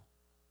people.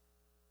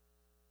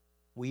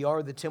 We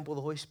are the temple of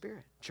the Holy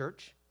Spirit,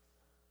 church.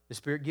 The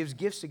Spirit gives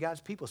gifts to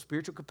God's people,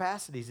 spiritual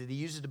capacities that He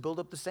uses to build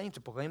up the saints,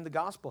 to proclaim the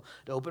gospel,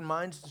 to open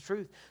minds to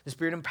truth. The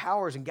Spirit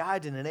empowers and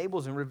guides and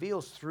enables and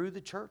reveals through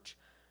the church.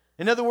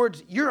 In other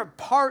words, you're a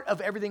part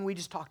of everything we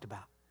just talked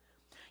about.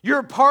 You're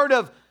a part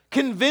of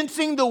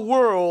convincing the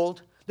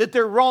world that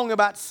they're wrong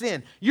about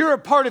sin. You're a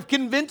part of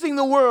convincing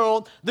the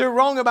world they're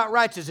wrong about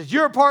righteousness.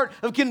 You're a part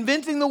of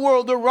convincing the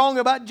world they're wrong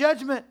about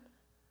judgment.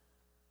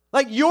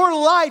 Like your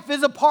life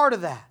is a part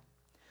of that.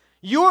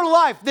 Your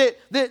life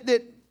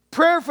that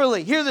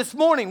prayerfully here this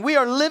morning, we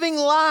are living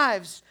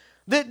lives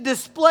that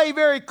display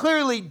very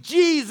clearly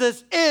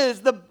Jesus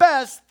is the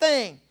best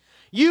thing.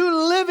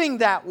 You living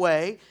that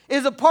way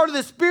is a part of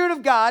the Spirit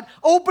of God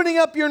opening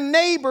up your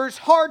neighbors'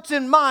 hearts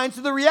and minds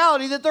to the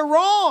reality that they're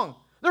wrong.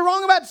 They're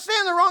wrong about sin.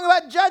 They're wrong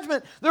about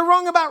judgment. They're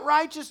wrong about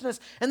righteousness.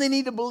 And they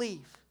need to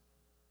believe.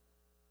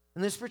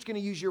 And the Spirit's going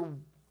to use your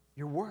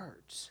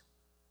words.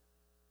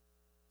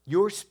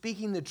 You're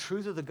speaking the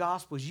truth of the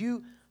Gospels.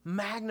 You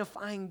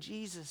magnifying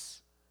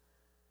Jesus.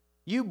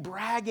 You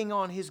bragging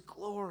on His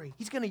glory.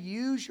 He's going to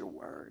use your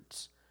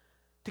words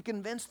to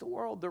convince the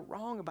world they're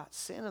wrong about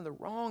sin and they're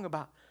wrong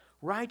about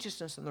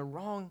righteousness and they're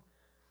wrong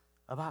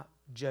about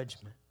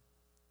judgment.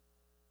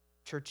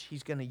 Church,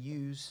 He's going to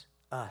use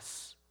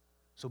us.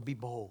 So be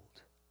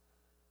bold.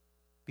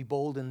 Be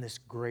bold in this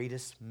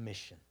greatest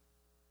mission.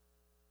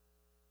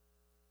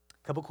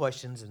 A couple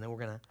questions and then we're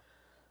going to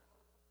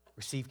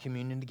receive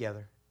communion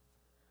together.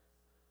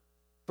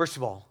 First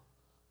of all,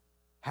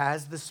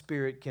 has the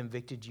Spirit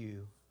convicted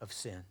you of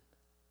sin?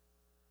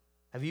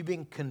 Have you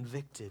been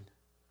convicted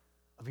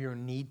of your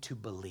need to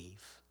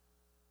believe?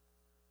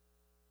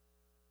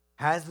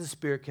 Has the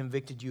Spirit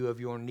convicted you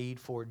of your need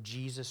for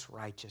Jesus'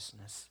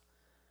 righteousness?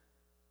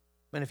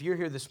 Man, if you're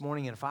here this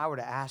morning and if I were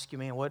to ask you,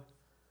 man,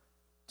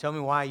 tell me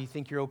why you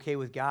think you're okay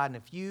with God,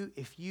 and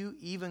if you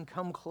even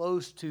come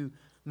close to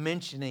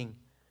mentioning,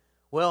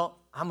 well,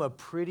 I'm a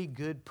pretty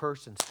good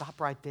person, stop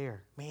right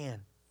there.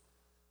 Man,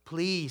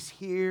 please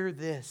hear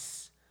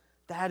this.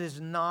 That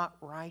is not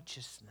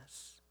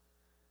righteousness.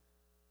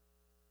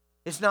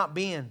 It's not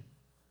being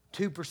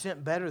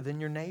 2% better than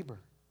your neighbor.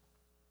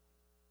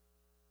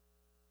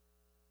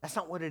 That's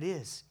not what it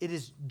is. It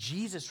is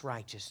Jesus'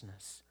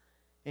 righteousness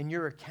in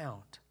your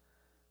account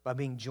by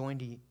being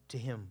joined to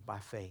Him by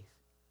faith.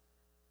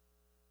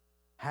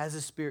 Has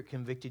the Spirit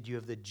convicted you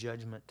of the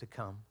judgment to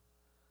come?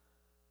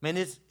 Man,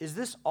 is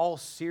this all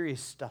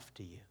serious stuff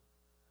to you?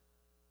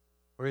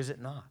 Or is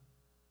it not?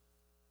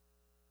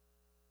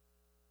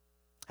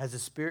 Has the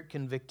Spirit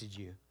convicted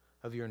you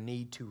of your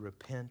need to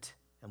repent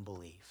and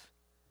believe?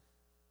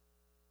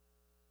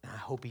 And I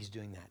hope He's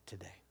doing that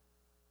today.